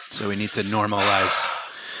 So we need to normalize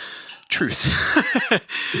truth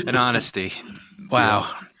and honesty. Wow.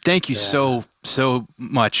 Yeah. Thank you so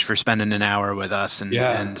much for spending an hour with us. And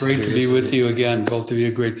great to be with you again. Both of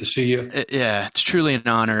you, great to see you. Yeah, it's truly an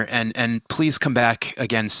honor. And please come back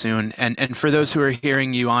again soon. And for those who are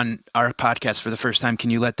hearing you on our podcast for the first time, can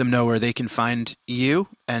you let them know where they can find you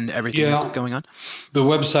and everything that's going on? The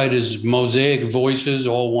website is Mosaic Voices,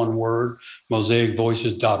 all one word,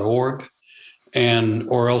 mosaicvoices.org.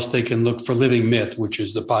 Or else they can look for Living Myth, which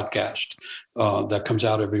is the podcast that comes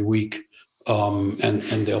out every week. And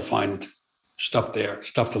they'll find stuff there,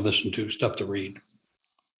 stuff to listen to, stuff to read.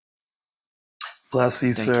 Bless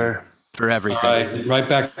you, sir. For everything. Right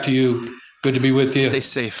back to you. Good to be with you. Stay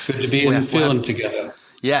safe. Good to be in the feeling together.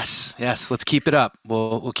 Yes. Let's keep it up.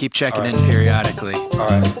 We'll keep checking in periodically. All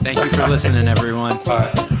right. Thank you for listening, everyone. All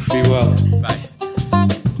right. Be well. Bye.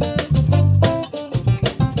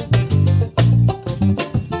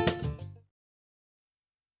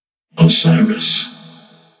 Osiris.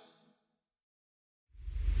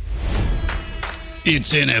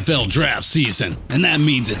 It's NFL draft season, and that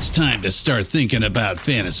means it's time to start thinking about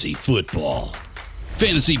fantasy football.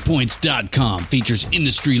 FantasyPoints.com features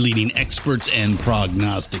industry-leading experts and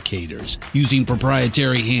prognosticators using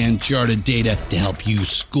proprietary hand-charted data to help you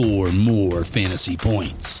score more fantasy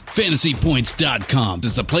points. FantasyPoints.com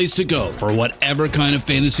is the place to go for whatever kind of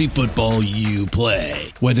fantasy football you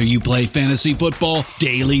play. Whether you play fantasy football,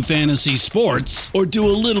 daily fantasy sports, or do a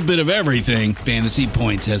little bit of everything, Fantasy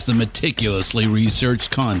Points has the meticulously researched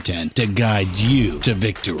content to guide you to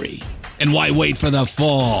victory. And why wait for the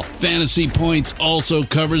fall? Fantasy Points also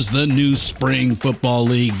covers the new spring football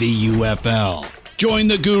league, the UFL. Join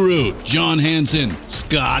the guru, John Hansen,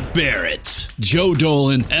 Scott Barrett, Joe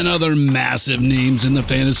Dolan, and other massive names in the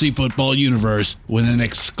fantasy football universe with an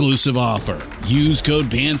exclusive offer. Use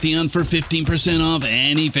code Pantheon for 15% off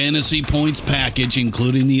any Fantasy Points package,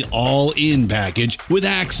 including the all-in package, with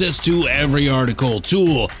access to every article,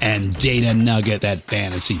 tool, and data nugget that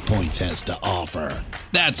Fantasy Points has to offer.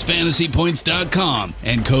 That's FantasyPoints.com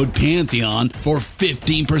and code Pantheon for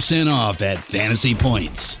 15% off at Fantasy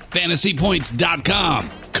Points. FantasyPoints.com,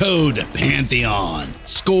 code Pantheon.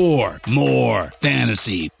 Score more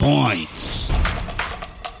fantasy points.